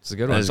 it's a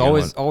good That one. is It's a good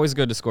one. always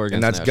good to score against.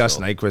 And that's Gus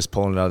Nashville. Nyquist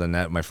pulling it out of the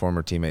net, my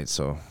former teammate.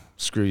 So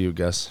screw you,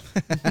 Gus.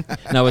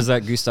 Now is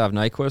that Gustav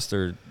Nyquist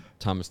or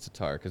Thomas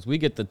Tatar? Because we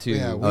get the two.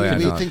 Yeah, Oh, yeah,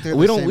 we no. think they're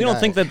we the don't same we don't guy.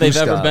 think that they've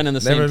ever Gustav. been in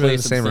the Never same been in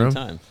place the same at the room?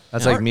 same time.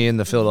 That's Yeah. like me and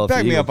the Philadelphia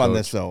Back me Eagle up on coach.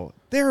 this though.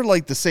 They're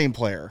like the same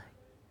player.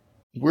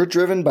 We're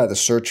driven by the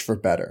search for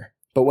better.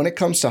 But when it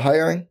comes to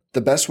hiring,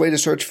 the best way to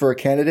search for a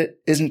candidate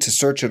isn't to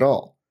search at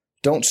all.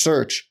 Don't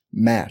search,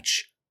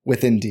 match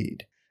with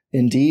Indeed.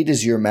 Indeed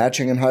is your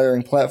matching and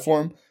hiring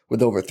platform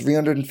with over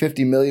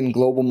 350 million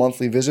global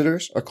monthly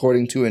visitors,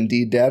 according to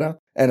Indeed data,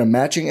 and a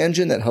matching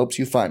engine that helps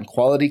you find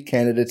quality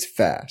candidates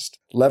fast.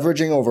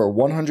 Leveraging over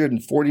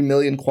 140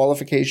 million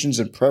qualifications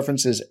and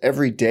preferences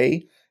every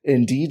day,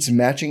 Indeed's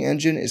matching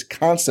engine is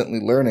constantly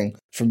learning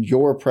from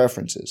your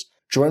preferences.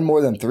 Join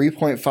more than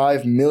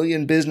 3.5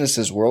 million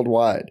businesses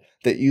worldwide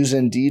that use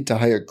Indeed to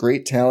hire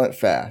great talent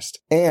fast.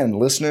 And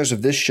listeners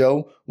of this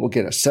show will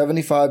get a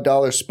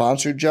 $75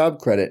 sponsored job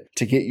credit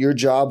to get your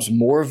jobs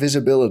more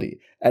visibility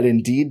at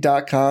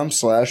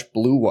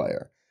Indeed.com/Blue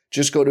Wire.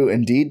 Just go to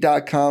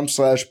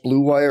Indeed.com/Blue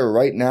Wire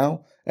right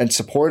now and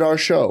support our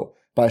show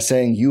by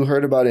saying you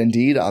heard about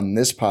Indeed on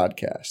this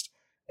podcast.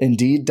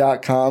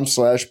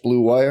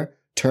 Indeed.com/Blue Wire.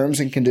 Terms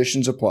and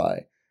conditions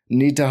apply.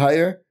 Need to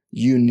hire?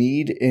 You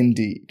need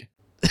Indeed.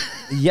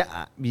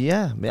 Yeah.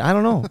 I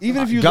don't know.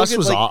 Even if you Gus look at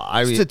was like, all,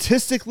 I mean,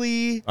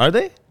 statistically, are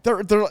they?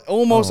 they're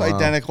almost Oh, wow.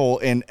 identical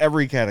in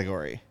every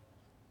category.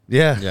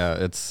 Yeah. Yeah,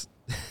 it's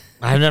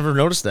I never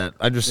noticed that.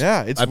 I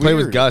play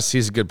with weird. Gus.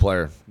 He's a good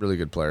player, really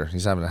good player.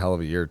 He's having a hell of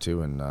a year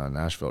too in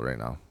Nashville right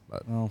now.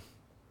 But Well,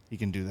 he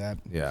can do that.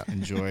 yeah,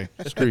 Enjoy.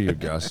 screw you,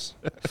 Gus.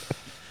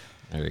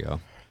 there you go.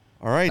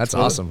 All right. That's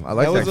well, awesome. I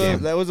like that game.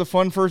 That was a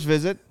fun first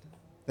visit.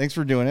 Thanks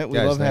for doing it. We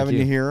Guys, love thank having you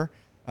you. here.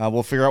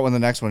 We'll figure out when the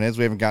next one is.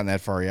 We haven't gotten that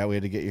far yet. We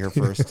had to get you here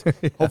first.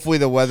 Hopefully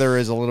the weather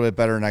is a little bit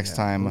better next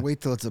time. We'll wait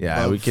till it's above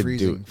Yeah, we could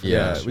freezing. do. for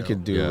Yeah, that we show.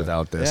 could do Yeah.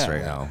 without this Yeah,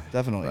 right now.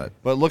 Definitely. But-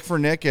 But look for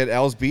Nick at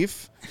Al's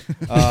Beef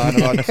in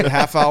about a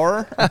half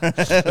hour.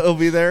 He'll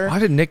be there. Why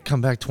did Nick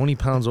come back 20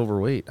 pounds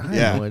overweight? I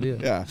have no idea.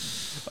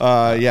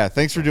 Yeah.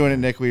 Thanks for doing it,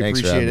 Nick. We Thanks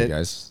for appreciate having it. me,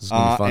 guys. This is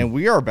gonna be fun. And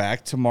we are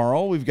back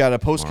tomorrow. We've got a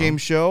post-game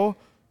show,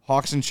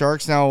 Hawks and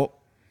Sharks. Now,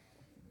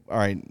 all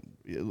right,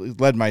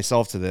 led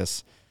myself to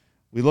this.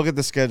 We look at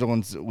the schedule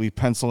and we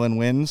pencil in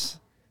wins,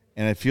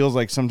 and it feels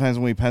like sometimes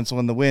when we pencil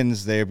in the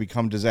wins, they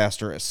become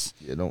disastrous.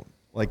 You don't.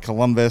 Like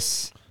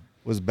Columbus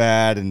was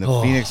bad, and the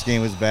Phoenix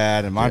game was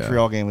bad, and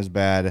Montreal game was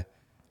bad.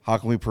 How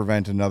can we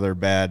prevent another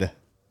bad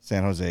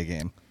San Jose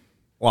game?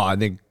 Well, I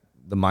think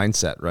the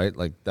mindset, right?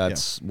 Like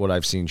that's what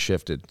I've seen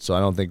shifted. So I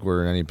don't think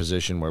we're in any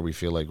position where we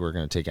feel like we're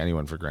going to take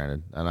anyone for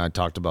granted. And I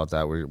talked about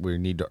that. We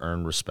need to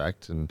earn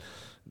respect, and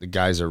the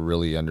guys are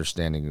really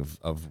understanding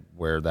of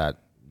where that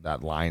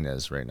line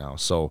is right now.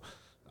 So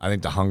I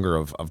think the hunger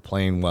of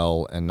playing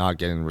well and not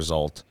getting the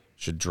result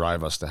should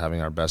drive us to having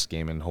our best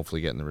game and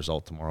hopefully getting the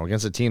result tomorrow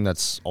against a team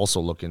that's also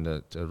looking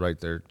to right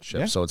their ship.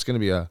 Yeah. So it's going to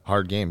be a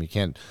hard game. You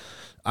can't.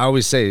 I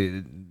always say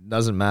it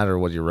doesn't matter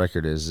what your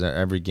record is.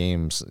 Every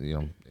game's,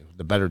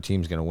 the better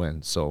team's going to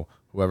win. So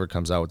whoever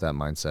comes out with that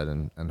mindset,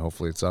 and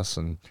hopefully it's us.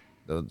 And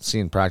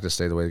seeing practice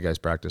day the way the guys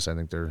practice, I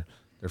think they're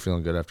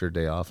feeling good after a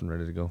day off and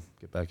ready to go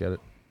get back at it.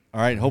 All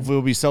right. Hopefully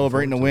we'll be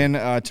celebrating a win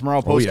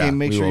tomorrow post game. yeah,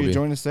 Make we sure will you be.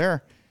 join us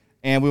there.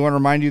 And we want to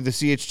remind you the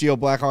CHGO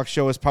Blackhawks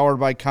show is powered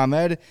by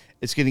ComEd.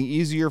 It's getting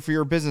easier for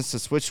your business to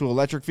switch to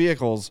electric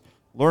vehicles.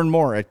 Learn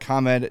more at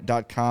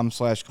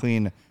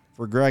comed.com/clean.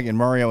 For Greg and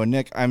Mario and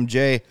Nick, I'm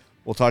Jay.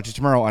 We'll talk to you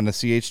tomorrow on the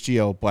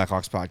CHGO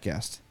Blackhawks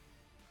podcast.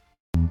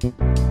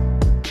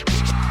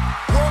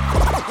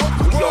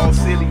 We all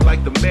silly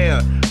like the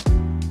mayor.